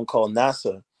a song called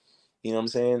 "NASA." You know what I'm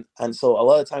saying? And so a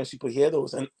lot of times people hear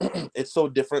those, and it's so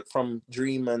different from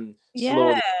Dream and Yeah.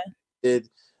 Slow that did.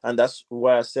 And that's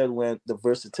why I said when the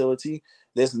versatility,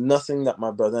 there's nothing that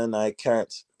my brother and I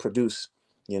can't produce.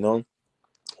 You know,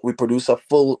 we produce a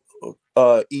full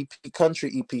EP,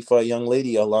 country EP for a young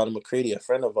lady, Alana McCready, a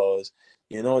friend of ours.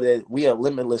 You know that we are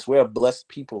limitless. We are blessed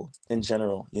people in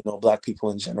general. You know, Black people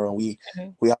in general.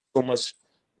 Mhm. We have so much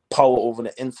power over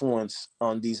the influence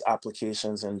on these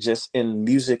applications and just in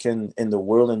music and in the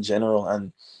world in general.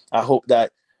 And I hope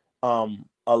that a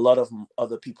lot of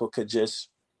other people could just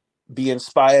be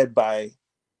inspired by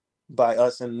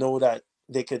us and know that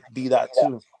they could be that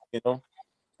too, you know.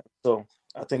 So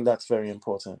I think that's very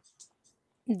important.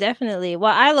 Definitely.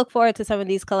 Well, I look forward to some of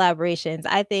these collaborations.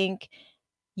 I think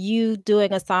you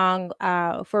doing a song,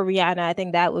 for Rihanna, I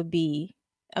think that would be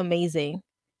amazing.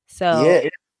 So Yeah,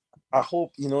 I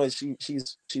hope you know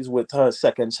she's with her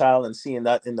second child, and seeing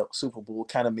that in the Super Bowl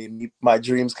kind of made me my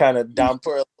dreams kind of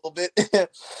damper a little bit.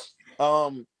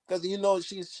 Because you know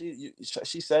she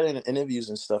said in interviews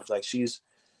and stuff like she's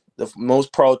the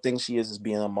most proud thing she is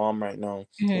being a mom right now,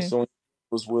 and Mhm. so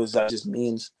those words that just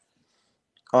means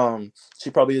she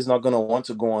probably is not gonna want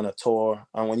to go on a tour,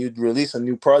 and when you release a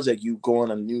new project you go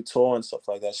on a new tour and stuff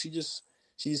like that.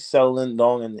 She's settling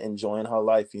down and enjoying her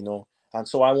life, you know. And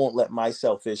so I won't let my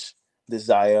selfish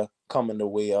desire come in the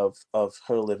way of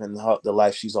her living the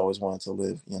life she's always wanted to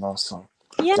live, you know. So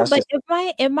Yeah, that's but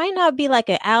just it might not be like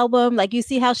an album, like, you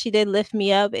see how she did "Lift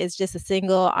Me Up" is just a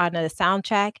single on a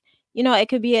soundtrack? You know, it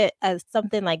could be a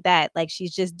something like that, like,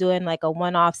 she's just doing, like, a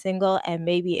one-off single, and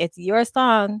maybe it's your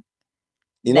song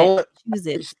you know that what, I chooses.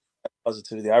 appreciate that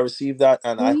positivity. I received that,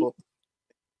 and I See? hope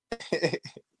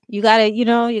You gotta,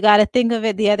 you gotta think of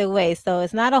it the other way. So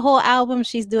it's not a whole album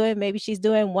she's doing. Maybe she's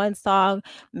doing one song.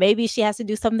 Maybe she has to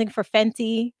do something for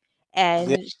Fenty Yeah,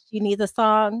 and she needs a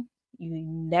song. You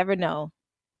never know.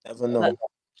 never But know.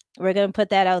 we're gonna put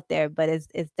that out there, but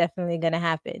it's definitely gonna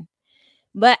happen.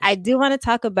 But I do want to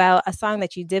talk about a song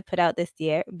that you did put out this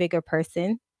year, Bigger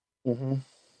Person. Hmm.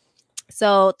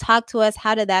 So talk to us.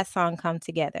 How did that song come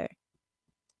together?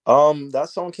 That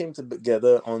song came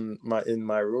together on my in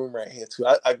my room right here too.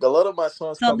 A lot of my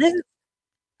songs So come this together, is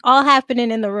all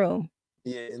happening in the room.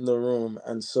 yeah, in the room,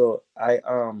 and so I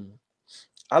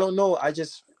don't know. I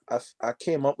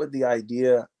came up with the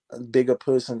idea, a bigger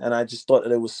person, and I just thought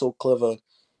that it was so clever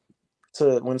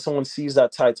to when someone sees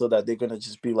that title that they're gonna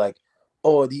just be like,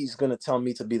 oh, he's gonna tell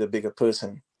me to be the bigger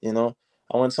person, you know.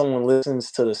 And when someone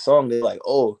listens to the song, they're like,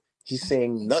 oh, he's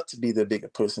saying not to be the bigger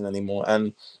person anymore.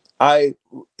 And I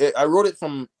I wrote it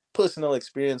from personal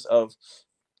experience of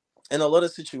in a lot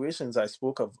of situations I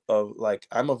spoke of like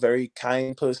I'm a very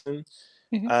kind person,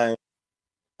 Mhm, and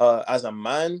as a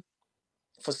man,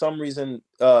 for some reason,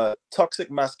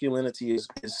 toxic masculinity is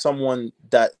someone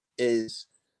that is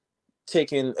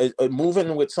taking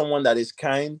moving with someone that is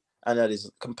kind and that is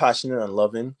compassionate and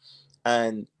loving,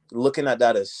 and looking at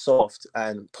that as soft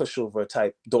and pushover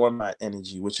type doormat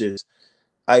energy, which is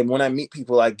I when I meet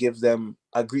people, I greet them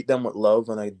with love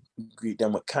and I greet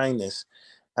them with kindness.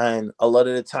 And a lot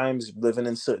of the times, living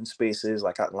in certain spaces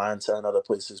like Atlanta and other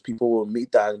places, people will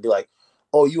meet that and be like,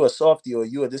 "Oh, you a softie, or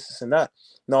you are this and that."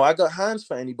 No, I got hands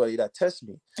for anybody that tests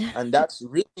me, and that's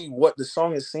really what the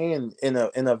song is saying in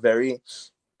a very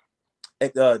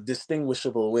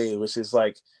distinguishable way, which is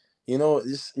like, you're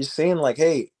saying like,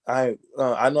 "Hey, I'm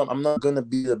not gonna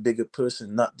be the bigger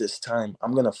person, not this time.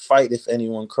 I'm gonna fight if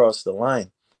anyone crossed the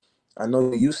line. I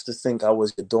know you used to think I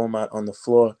was your doormat on the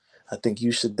floor. I think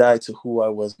you should die to who I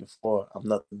was before. I'm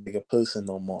not the bigger person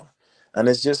no more." And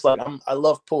it's just like I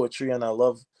love poetry and I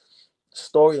love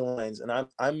storylines, and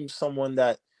I'm someone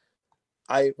that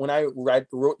I when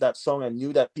wrote that song, I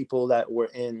knew that people that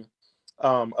were in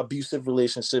abusive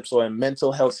relationships or in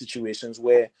mental health situations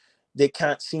where they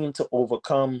can't seem to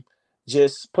overcome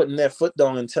just putting their foot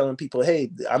down and telling people,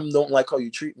 "Hey, I don't like how you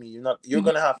treat me. You're mhm.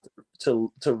 gonna have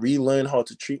to relearn how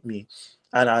to treat me."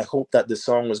 And I hope that the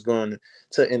song was going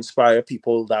to inspire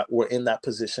people that were in that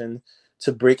position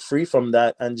to break free from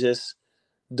that and just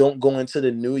don't go into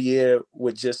the new year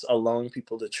with just allowing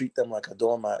people to treat them like a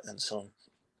doormat. And so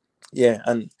yeah,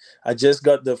 and I just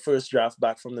got the first draft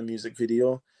back from the music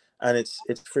video, and it's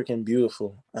freaking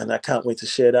beautiful, and I can't wait to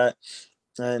share that.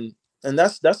 And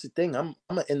that's the thing. I'm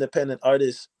an independent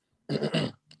artist.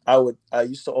 I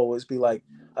used to always be like,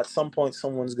 at some point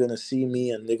someone's gonna see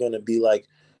me and they're gonna be like,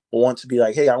 want to be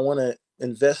like, hey, I want to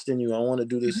invest in you. I want to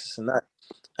do this and that.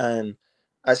 And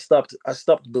I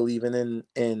stopped believing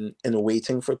in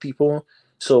waiting for people.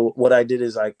 So what I did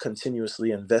is I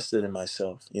continuously invested in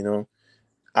myself.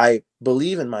 I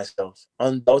believe in myself.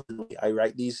 Undoubtedly, I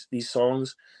write these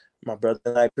songs. My brother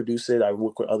and I produce it. I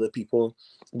work with other people.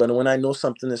 But when I know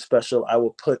something is special, I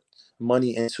will put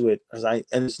money into it. And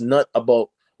it's not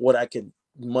about what I could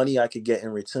money I could get in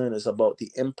return. It's about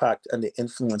the impact and the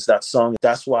influence that song.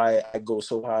 That's why I go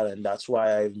so hard, and that's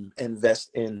why I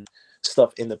invest in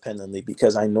stuff independently,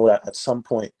 because I know that at some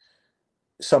point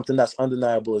something that's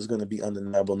undeniable is going to be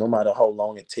undeniable, no matter how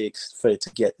long it takes for it to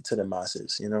get to the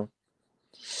masses.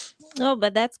 No,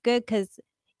 but that's good because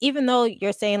even though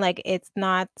you're saying like it's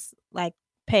not like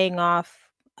paying off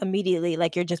immediately,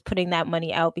 like you're just putting that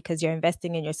money out because you're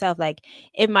investing in yourself, like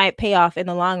it might pay off in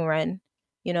the long run,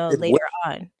 It will later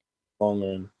on. long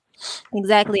run.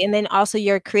 Exactly. And then also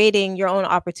you're creating your own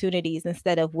opportunities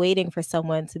instead of waiting for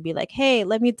someone to be like, "Hey,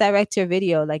 let me direct your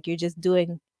video." Like you're just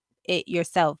doing it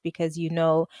yourself because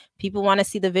people want to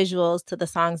see the visuals to the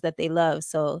songs that they love.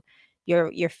 So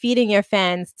you're feeding your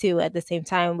fans too at the same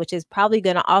time, which is probably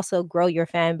going to also grow your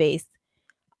fan base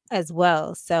as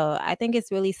well. So I think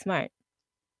it's really smart.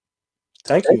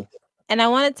 Thank you. And I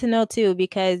wanted to know too,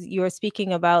 because you were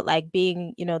speaking about like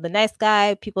being, the nice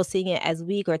guy, people seeing it as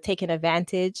weak or taking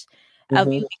advantage of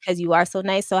Hmm. you because you are so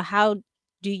nice. So how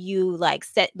do you like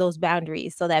set those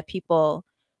boundaries so that people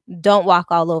don't walk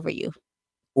all over you?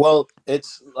 Well,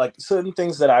 it's like certain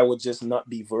things that I would just not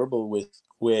be verbal with,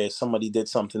 where somebody did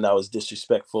something that was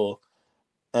disrespectful,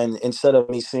 and instead of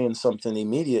me saying something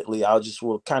immediately, I'll just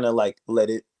will kind of like let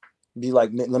it be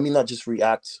like, let me not just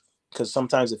react, because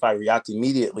sometimes if I react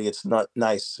immediately, it's not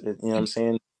nice. You know what I'm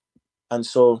saying? And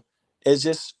so it's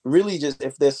just really just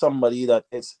if there's somebody that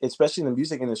it's especially in the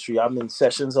music industry, I'm in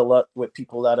sessions a lot with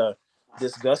people that are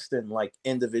disgusting, like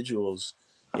individuals,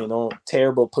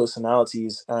 terrible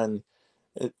personalities, and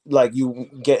like you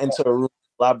get into a room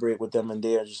collaborate with them, and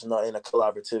they are just not in a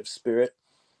collaborative spirit.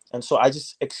 And so I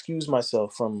just excuse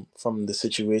myself from the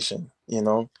situation, you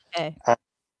know. Okay. And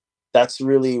that's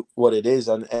really what it is.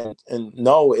 And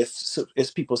no,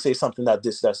 if people say something that's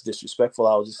disrespectful,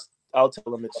 I'll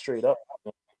tell them it straight up.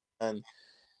 And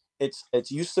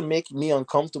it's used to make me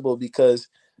uncomfortable because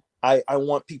I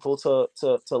want people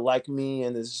to like me,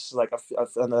 and it's just like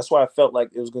and that's why I felt like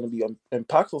it was going to be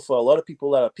impactful for a lot of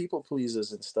people that are people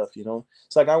pleasers and stuff. You know,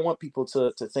 it's like I want people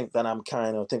to think that I'm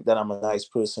kind, or think that I'm a nice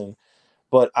person,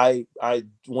 but I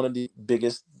one of the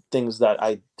biggest things that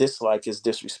I dislike is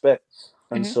disrespect.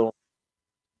 And Hmm. so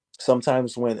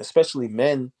sometimes when, especially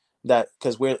men, that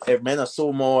because men are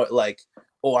so more like,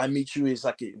 oh, I meet you, it's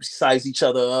like we size each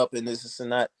other up and this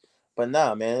and that. But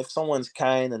nah, man, if someone's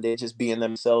kind and they're just being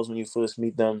themselves when you first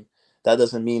meet them, that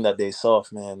doesn't mean that they're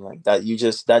soft, man. Like that,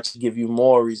 that should give you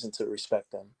more reason to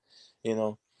respect them, you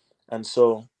know. And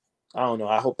so I don't know,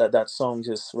 I hope that that song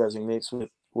just resonates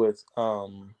with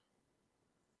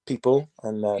people,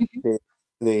 and that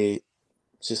they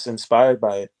just inspired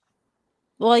by it.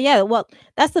 Well, yeah, well,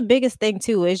 that's the biggest thing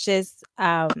too, is just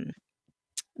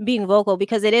being vocal,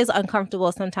 because it is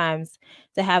uncomfortable sometimes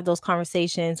to have those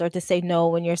conversations or to say no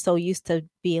when you're so used to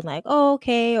being like, "Oh,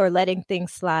 okay," or letting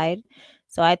things slide.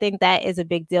 So I think that is a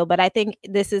big deal, but I think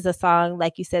this is a song,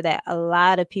 like you said, that a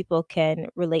lot of people can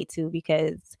relate to,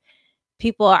 because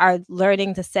people are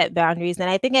learning to set boundaries, and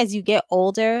I think as you get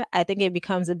older, I think it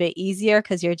becomes a bit easier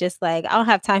because you're just like, "I don't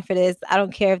have time for this. I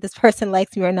don't care if this person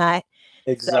likes me or not."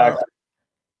 So Exactly,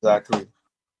 exactly.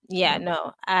 yeah,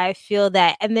 no, I feel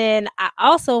that. And then I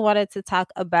also wanted to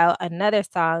talk about another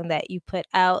song that you put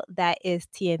out, that is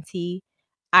TNT,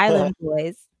 Island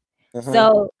Boys. Uh-huh.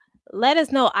 So let us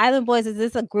know, Island Boys, is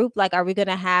this a group? Like, are we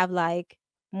gonna have like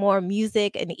more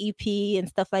music and EP and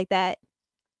stuff like that?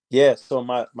 Yeah, so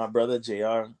my brother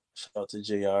JR, shout out to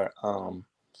JR.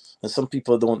 And some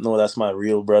people don't know that's my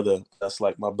real brother. That's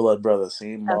like my blood brother,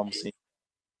 same mom, Okay. same.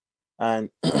 And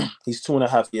he's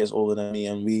 2.5 years older than me,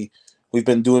 and we've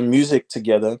been doing music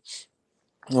together,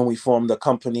 and we formed a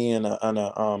company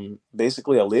and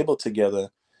basically a label together,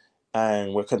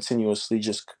 and we're continuously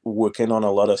just working on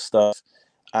a lot of stuff.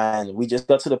 And we just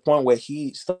got to the point where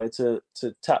he started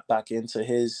to tap back into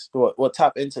his, or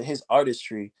tap into his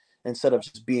artistry instead of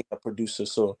just being a producer.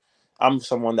 So I'm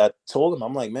someone that told him,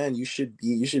 I'm like, man, you should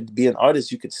be an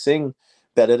artist. You could sing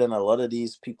better than a lot of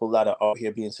these people that are out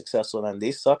here being successful, and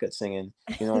they suck at singing,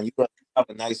 and you have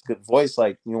a nice good voice,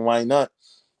 like, why not?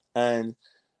 And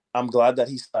I'm glad that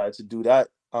he started to do that.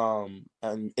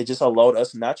 And it just allowed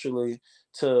us naturally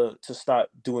to start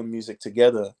doing music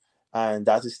together. And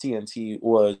that is TNT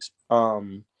was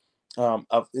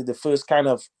of the first kind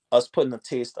of us putting a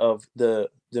taste of the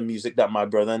music that my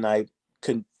brother and I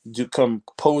could do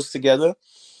compose together.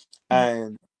 Mhm.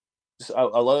 And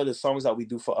a lot of the songs that we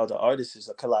do for other artists is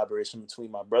a collaboration between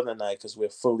my brother and I, because we're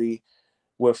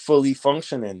fully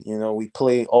functioning. We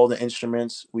play all the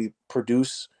instruments, we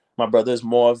produce. My brother's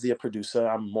more of the producer,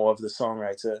 I'm more of the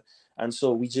songwriter. And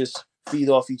so we just feed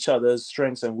off each other's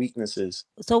strengths and weaknesses.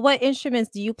 So what instruments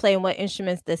do you play and what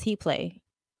instruments does he play?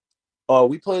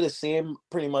 We play the same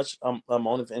pretty much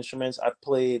amount of instruments. I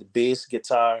played bass,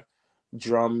 guitar,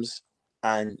 drums,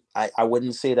 and I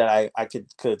wouldn't say that I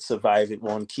could survive it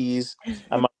on keys.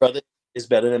 And my brother is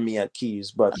better than me at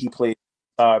keys, but he plays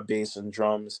guitar, bass, and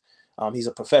drums. He's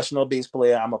a professional bass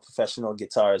player. I'm a professional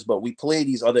guitarist, but we play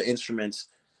these other instruments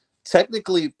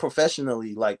technically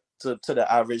professionally, like to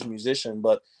the average musician,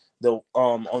 but the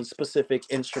on specific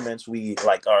instruments we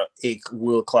like are a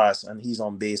world class, and he's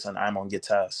on bass and I'm on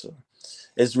guitar. So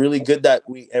it's really good that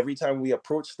we every time we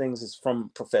approach things is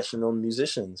from professional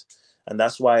musicians, and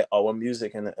that's why our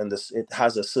music and this, it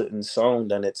has a certain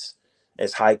sound, and it's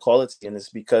high quality, and it's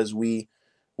because we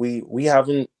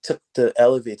haven't took the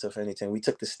elevator for anything. We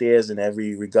took the stairs in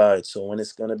every regard. So when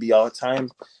it's gonna be our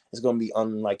time, it's gonna be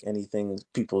unlike anything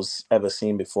people's ever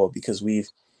seen before, because we've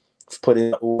put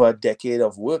in over a decade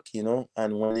of work,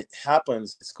 and when it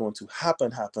happens, it's going to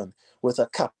happen with a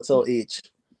capital H.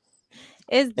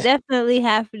 It's definitely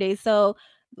happening. So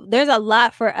there's a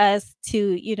lot for us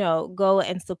to, go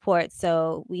and support.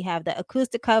 So we have the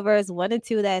acoustic covers, 1 and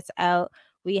 2, that's out.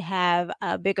 We have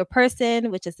a Bigger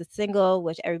Person, which is a single,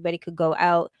 which everybody could go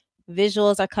out.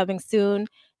 Visuals are coming soon.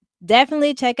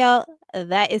 Definitely check out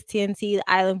That Is TNT, the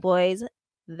Island Boys.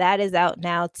 That is out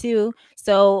now too.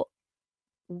 So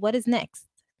what is next?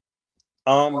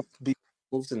 Be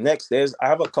move to next. I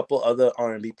have a couple other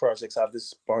R&B projects. I have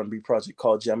this R&B project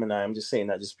called Gemini. I'm just saying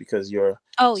that just because you're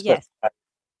Oh, specific. yes.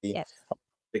 Yes.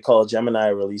 They call Gemini,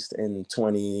 released in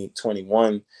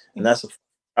 2021, and Mhm. that's a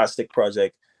fantastic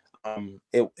project.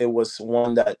 It was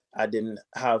one that I didn't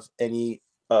have any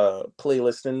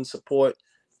playlisting support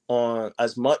on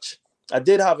as much. I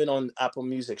did have it on Apple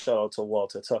Music. Shout out to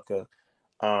Walter Tucker.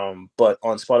 But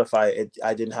on Spotify,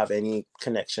 I didn't have any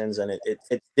connections, and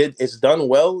it's done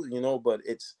well, but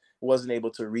it wasn't able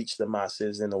to reach the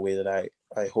masses in the way that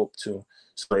I hope to.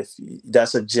 So if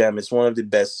that's a gem, it's one of the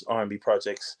best R&B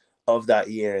projects of that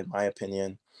year, in my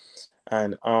opinion.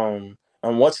 And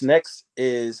what's next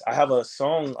is I have a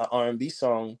song, an R&B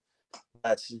song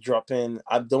that's dropping.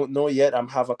 I don't know yet. I'm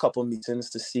have a couple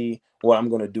meetings to see what I'm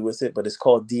gonna do with it, but it's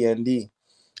called DND,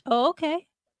 Oh, okay.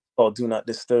 called Do Not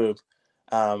Disturb.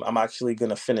 I'm actually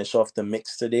gonna finish off the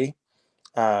mix today.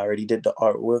 I already did the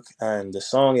artwork, and the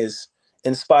song is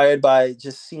inspired by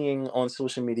just seeing on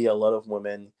social media a lot of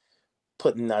women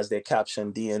putting as their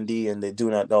caption DND, and they do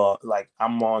not like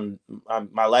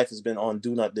my life has been on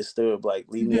Do Not Disturb, like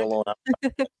leave me Mhm. alone.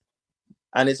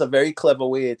 And it's a very clever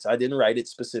way. I didn't write it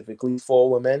specifically for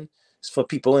women. It's for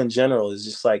people in general. It's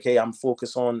just like, hey, I'm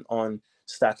focused on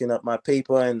stacking up my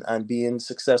paper and being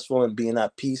successful and being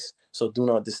at peace. So do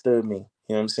not disturb me.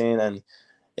 You know what I'm saying? And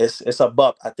it's a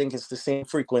bop. I think it's the same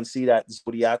frequency that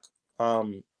Zodiac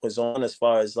was on, as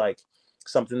far as like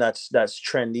something that's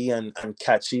trendy and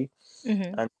catchy.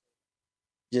 Mhm. And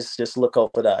just look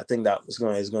out for that. I think that is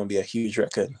going to be a huge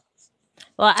record.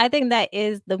 Well, I think that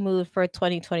is the move for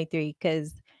 2023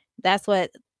 because that's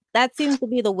what that seems to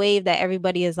be the wave that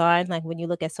everybody is on. Like when you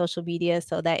look at social media,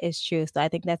 so that is true. So I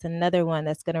think that's another one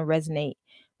that's going to resonate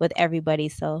with everybody.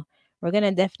 So we're going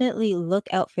to definitely look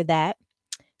out for that.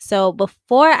 So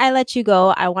before I let you go,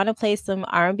 I want to play some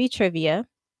R&B trivia.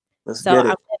 Let's So get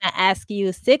I'm it. going to ask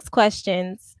you 6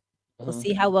 questions. We'll Mhm.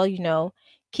 see how well you know.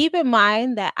 Keep in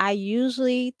mind that I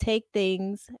usually take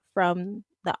things from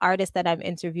the artist that I'm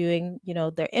interviewing,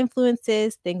 their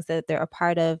influences, things that they're a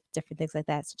part of, different things like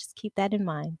that. So just keep that in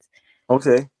mind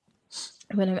Okay.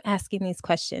 when I'm asking these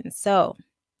questions. So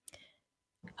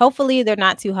hopefully they're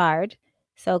not too hard.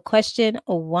 So question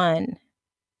 1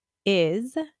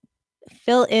 is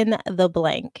fill in the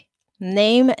blank.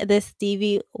 Name the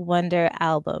Stevie Wonder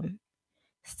album.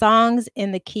 Songs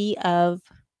in the key of.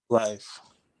 Life.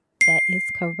 That is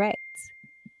correct.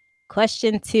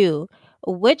 Question 2.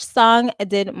 Which song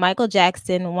did Michael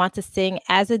Jackson want to sing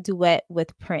as a duet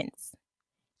with Prince?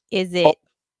 Is Oh, it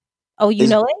Oh, you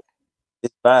it's know it?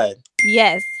 it's bad.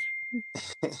 Yes,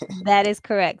 that is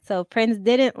correct. So Prince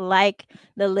didn't like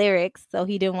the lyrics, so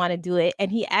he didn't want to do it,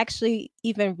 and he actually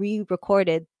even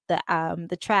re-recorded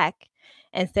the track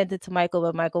and sent it to Michael,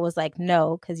 but Michael was like,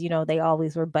 "No," because they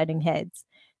always were butting heads.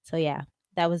 So yeah,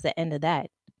 that was the end of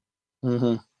that.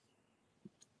 Hmm.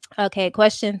 Okay,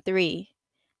 question 3.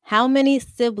 How many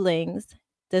siblings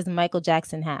does Michael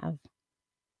Jackson have?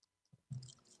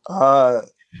 Uh,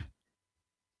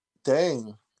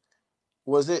 dang.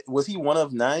 Was he one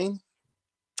of nine?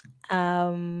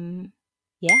 Um,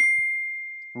 yeah.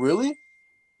 Really?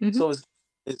 Mhm. So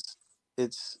it's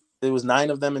it was nine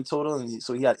of them in total, and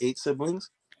so he had eight siblings.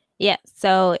 Yeah,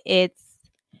 so it's,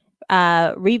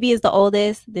 Rebbie is the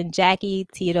oldest, then Jackie,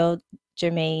 Tito,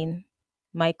 Jermaine,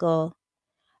 Michael,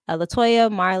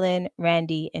 Latoya, Marlon,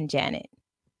 Randy, and Janet.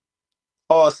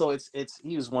 Oh, so it's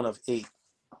he was one of eight.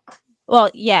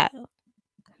 Well, yeah,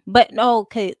 but no,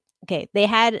 okay,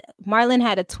 Marlon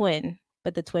had a twin,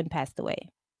 but the twin passed away.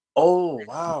 Oh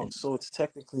wow, so it's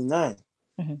technically nine.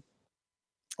 Mhm.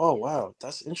 Oh wow,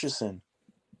 that's interesting.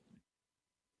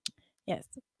 Yes,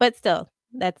 but still,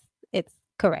 it's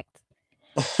correct.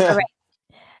 All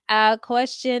right.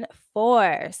 Question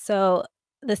 4. So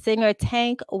the singer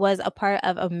Tank was a part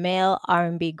of a male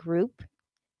R&B group.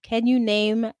 Can you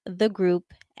name the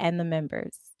group and the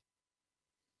members?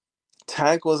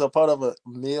 Tank was a part of a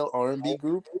male R&B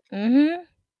group. Mhm.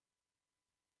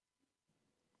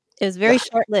 It was very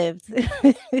short-lived.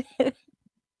 They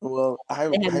Well,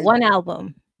 had I one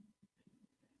album.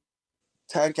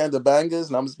 Tank and the Bangers,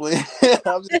 and I'm just playing.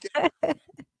 I'm just kidding.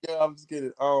 Yeah, I'm just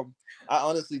kidding. I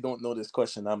honestly don't know this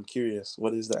question. I'm curious.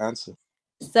 What is the answer?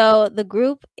 So the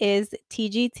group is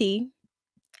TGT,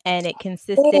 and it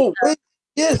consisted Oh wait, of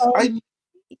yes, Tone.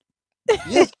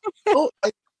 yes. Oh,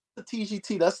 the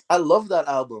TGT. I love that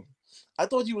album. I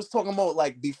thought you was talking about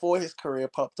like before his career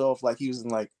popped off, like he was in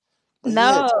like, but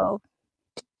yeah, No.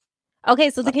 Okay,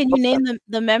 so I can you love name that.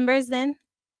 the members then?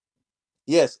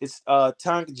 Yes, it's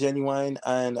Tank, Genuine,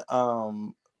 and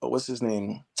what's his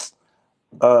name?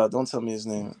 Don't tell me his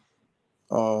name.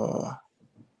 Uh,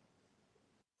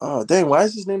 oh dang, why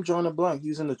is his name drawing a blank? He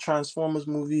was in the Transformers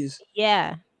movies.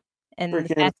 Yeah, and the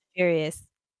Freaking, Fast and Furious.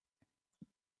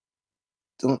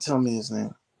 don't tell me his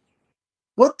name.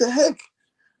 What the heck?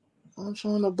 I'm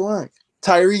drawing a blank.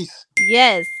 Tyrese.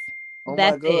 Yes. Oh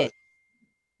That's my it. god.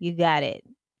 You got it.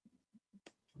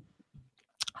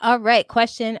 All right,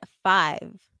 question 5.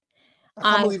 I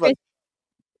can't believe Chris,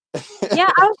 yeah,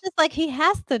 I I was just like, he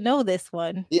has to know this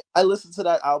one. Yeah, I listen to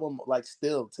that album like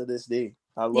still to this day.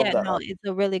 I love Yeah, that no, album. it's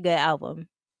a really good album.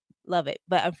 Love it.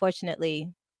 But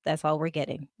unfortunately, that's all we're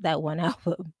getting, that one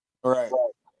album. Right.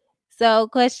 So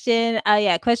question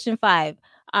 5.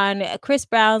 On Chris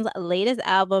Brown's latest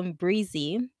album,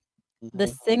 Breezy, the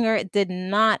Hmm. singer did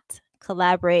not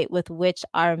collaborate with which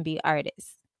R&B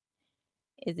artist?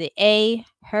 Is it A,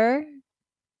 Her,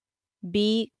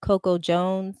 B, Coco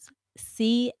Jones,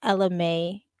 C, Ella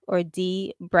May, or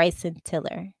D, Bryson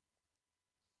Tiller?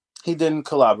 He didn't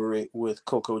collaborate with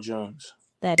Coco Jones.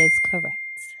 That is correct.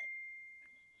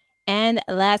 And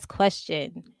last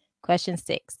question, question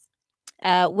 6.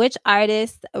 Which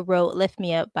artist wrote Lift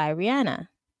Me Up by Rihanna?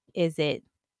 Is it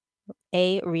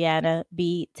A, Rihanna,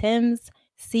 B, Tim's,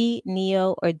 C,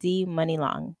 Neo, or D, Money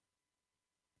Long?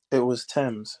 It was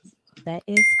Thames. That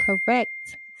is correct.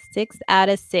 6 out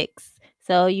of 6.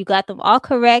 So you got them all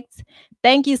correct.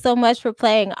 Thank you so much for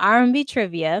playing R&B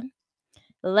trivia.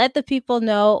 Let the people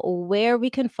know where we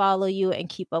can follow you and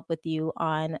keep up with you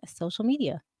on social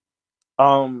media.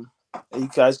 Um, you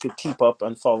guys could keep up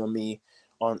and follow me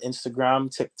on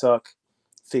Instagram, TikTok,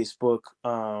 Facebook,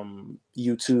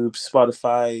 YouTube,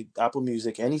 Spotify, Apple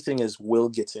Music. Anything is Will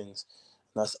Gittens.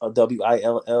 That's a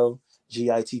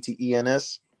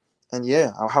WILLGITTENS. And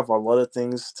yeah, I'll have a lot of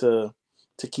things to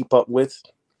keep up with.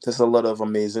 There's a lot of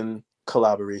amazing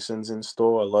collaborations in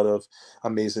store, a lot of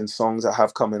amazing songs I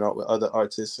have coming out with other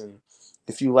artists. And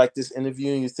if you like this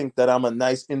interview and you think that I'm a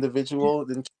nice individual,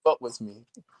 then keep up with me.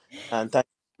 And thank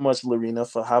you so much, Lorena,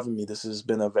 for having me. This has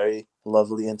been a very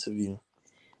lovely interview.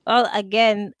 Well,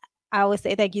 again, I always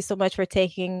say thank you so much for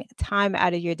taking time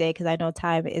out of your day because I know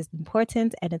time is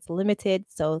important and it's limited.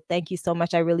 So thank you so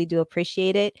much. I really do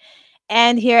appreciate it.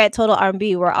 And here at Total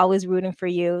R&B, we're always rooting for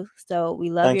you. So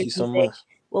we love Thank your you so music. much.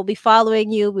 We'll be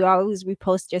following you. We always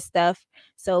repost your stuff.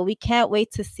 So we can't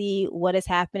wait to see what is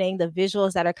happening, the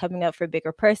visuals that are coming up for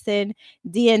Bigger Person,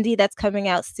 D&D that's coming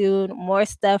out soon, more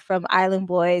stuff from Island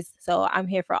Boys. So I'm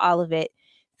here for all of it.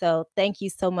 So thank you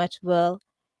so much, Will.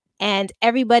 And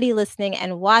everybody listening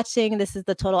and watching, this is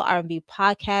the Total R&B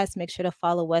podcast. Make sure to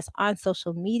follow us on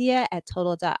social media at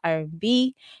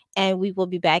total.rnb. And we will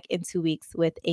be back in 2 weeks with a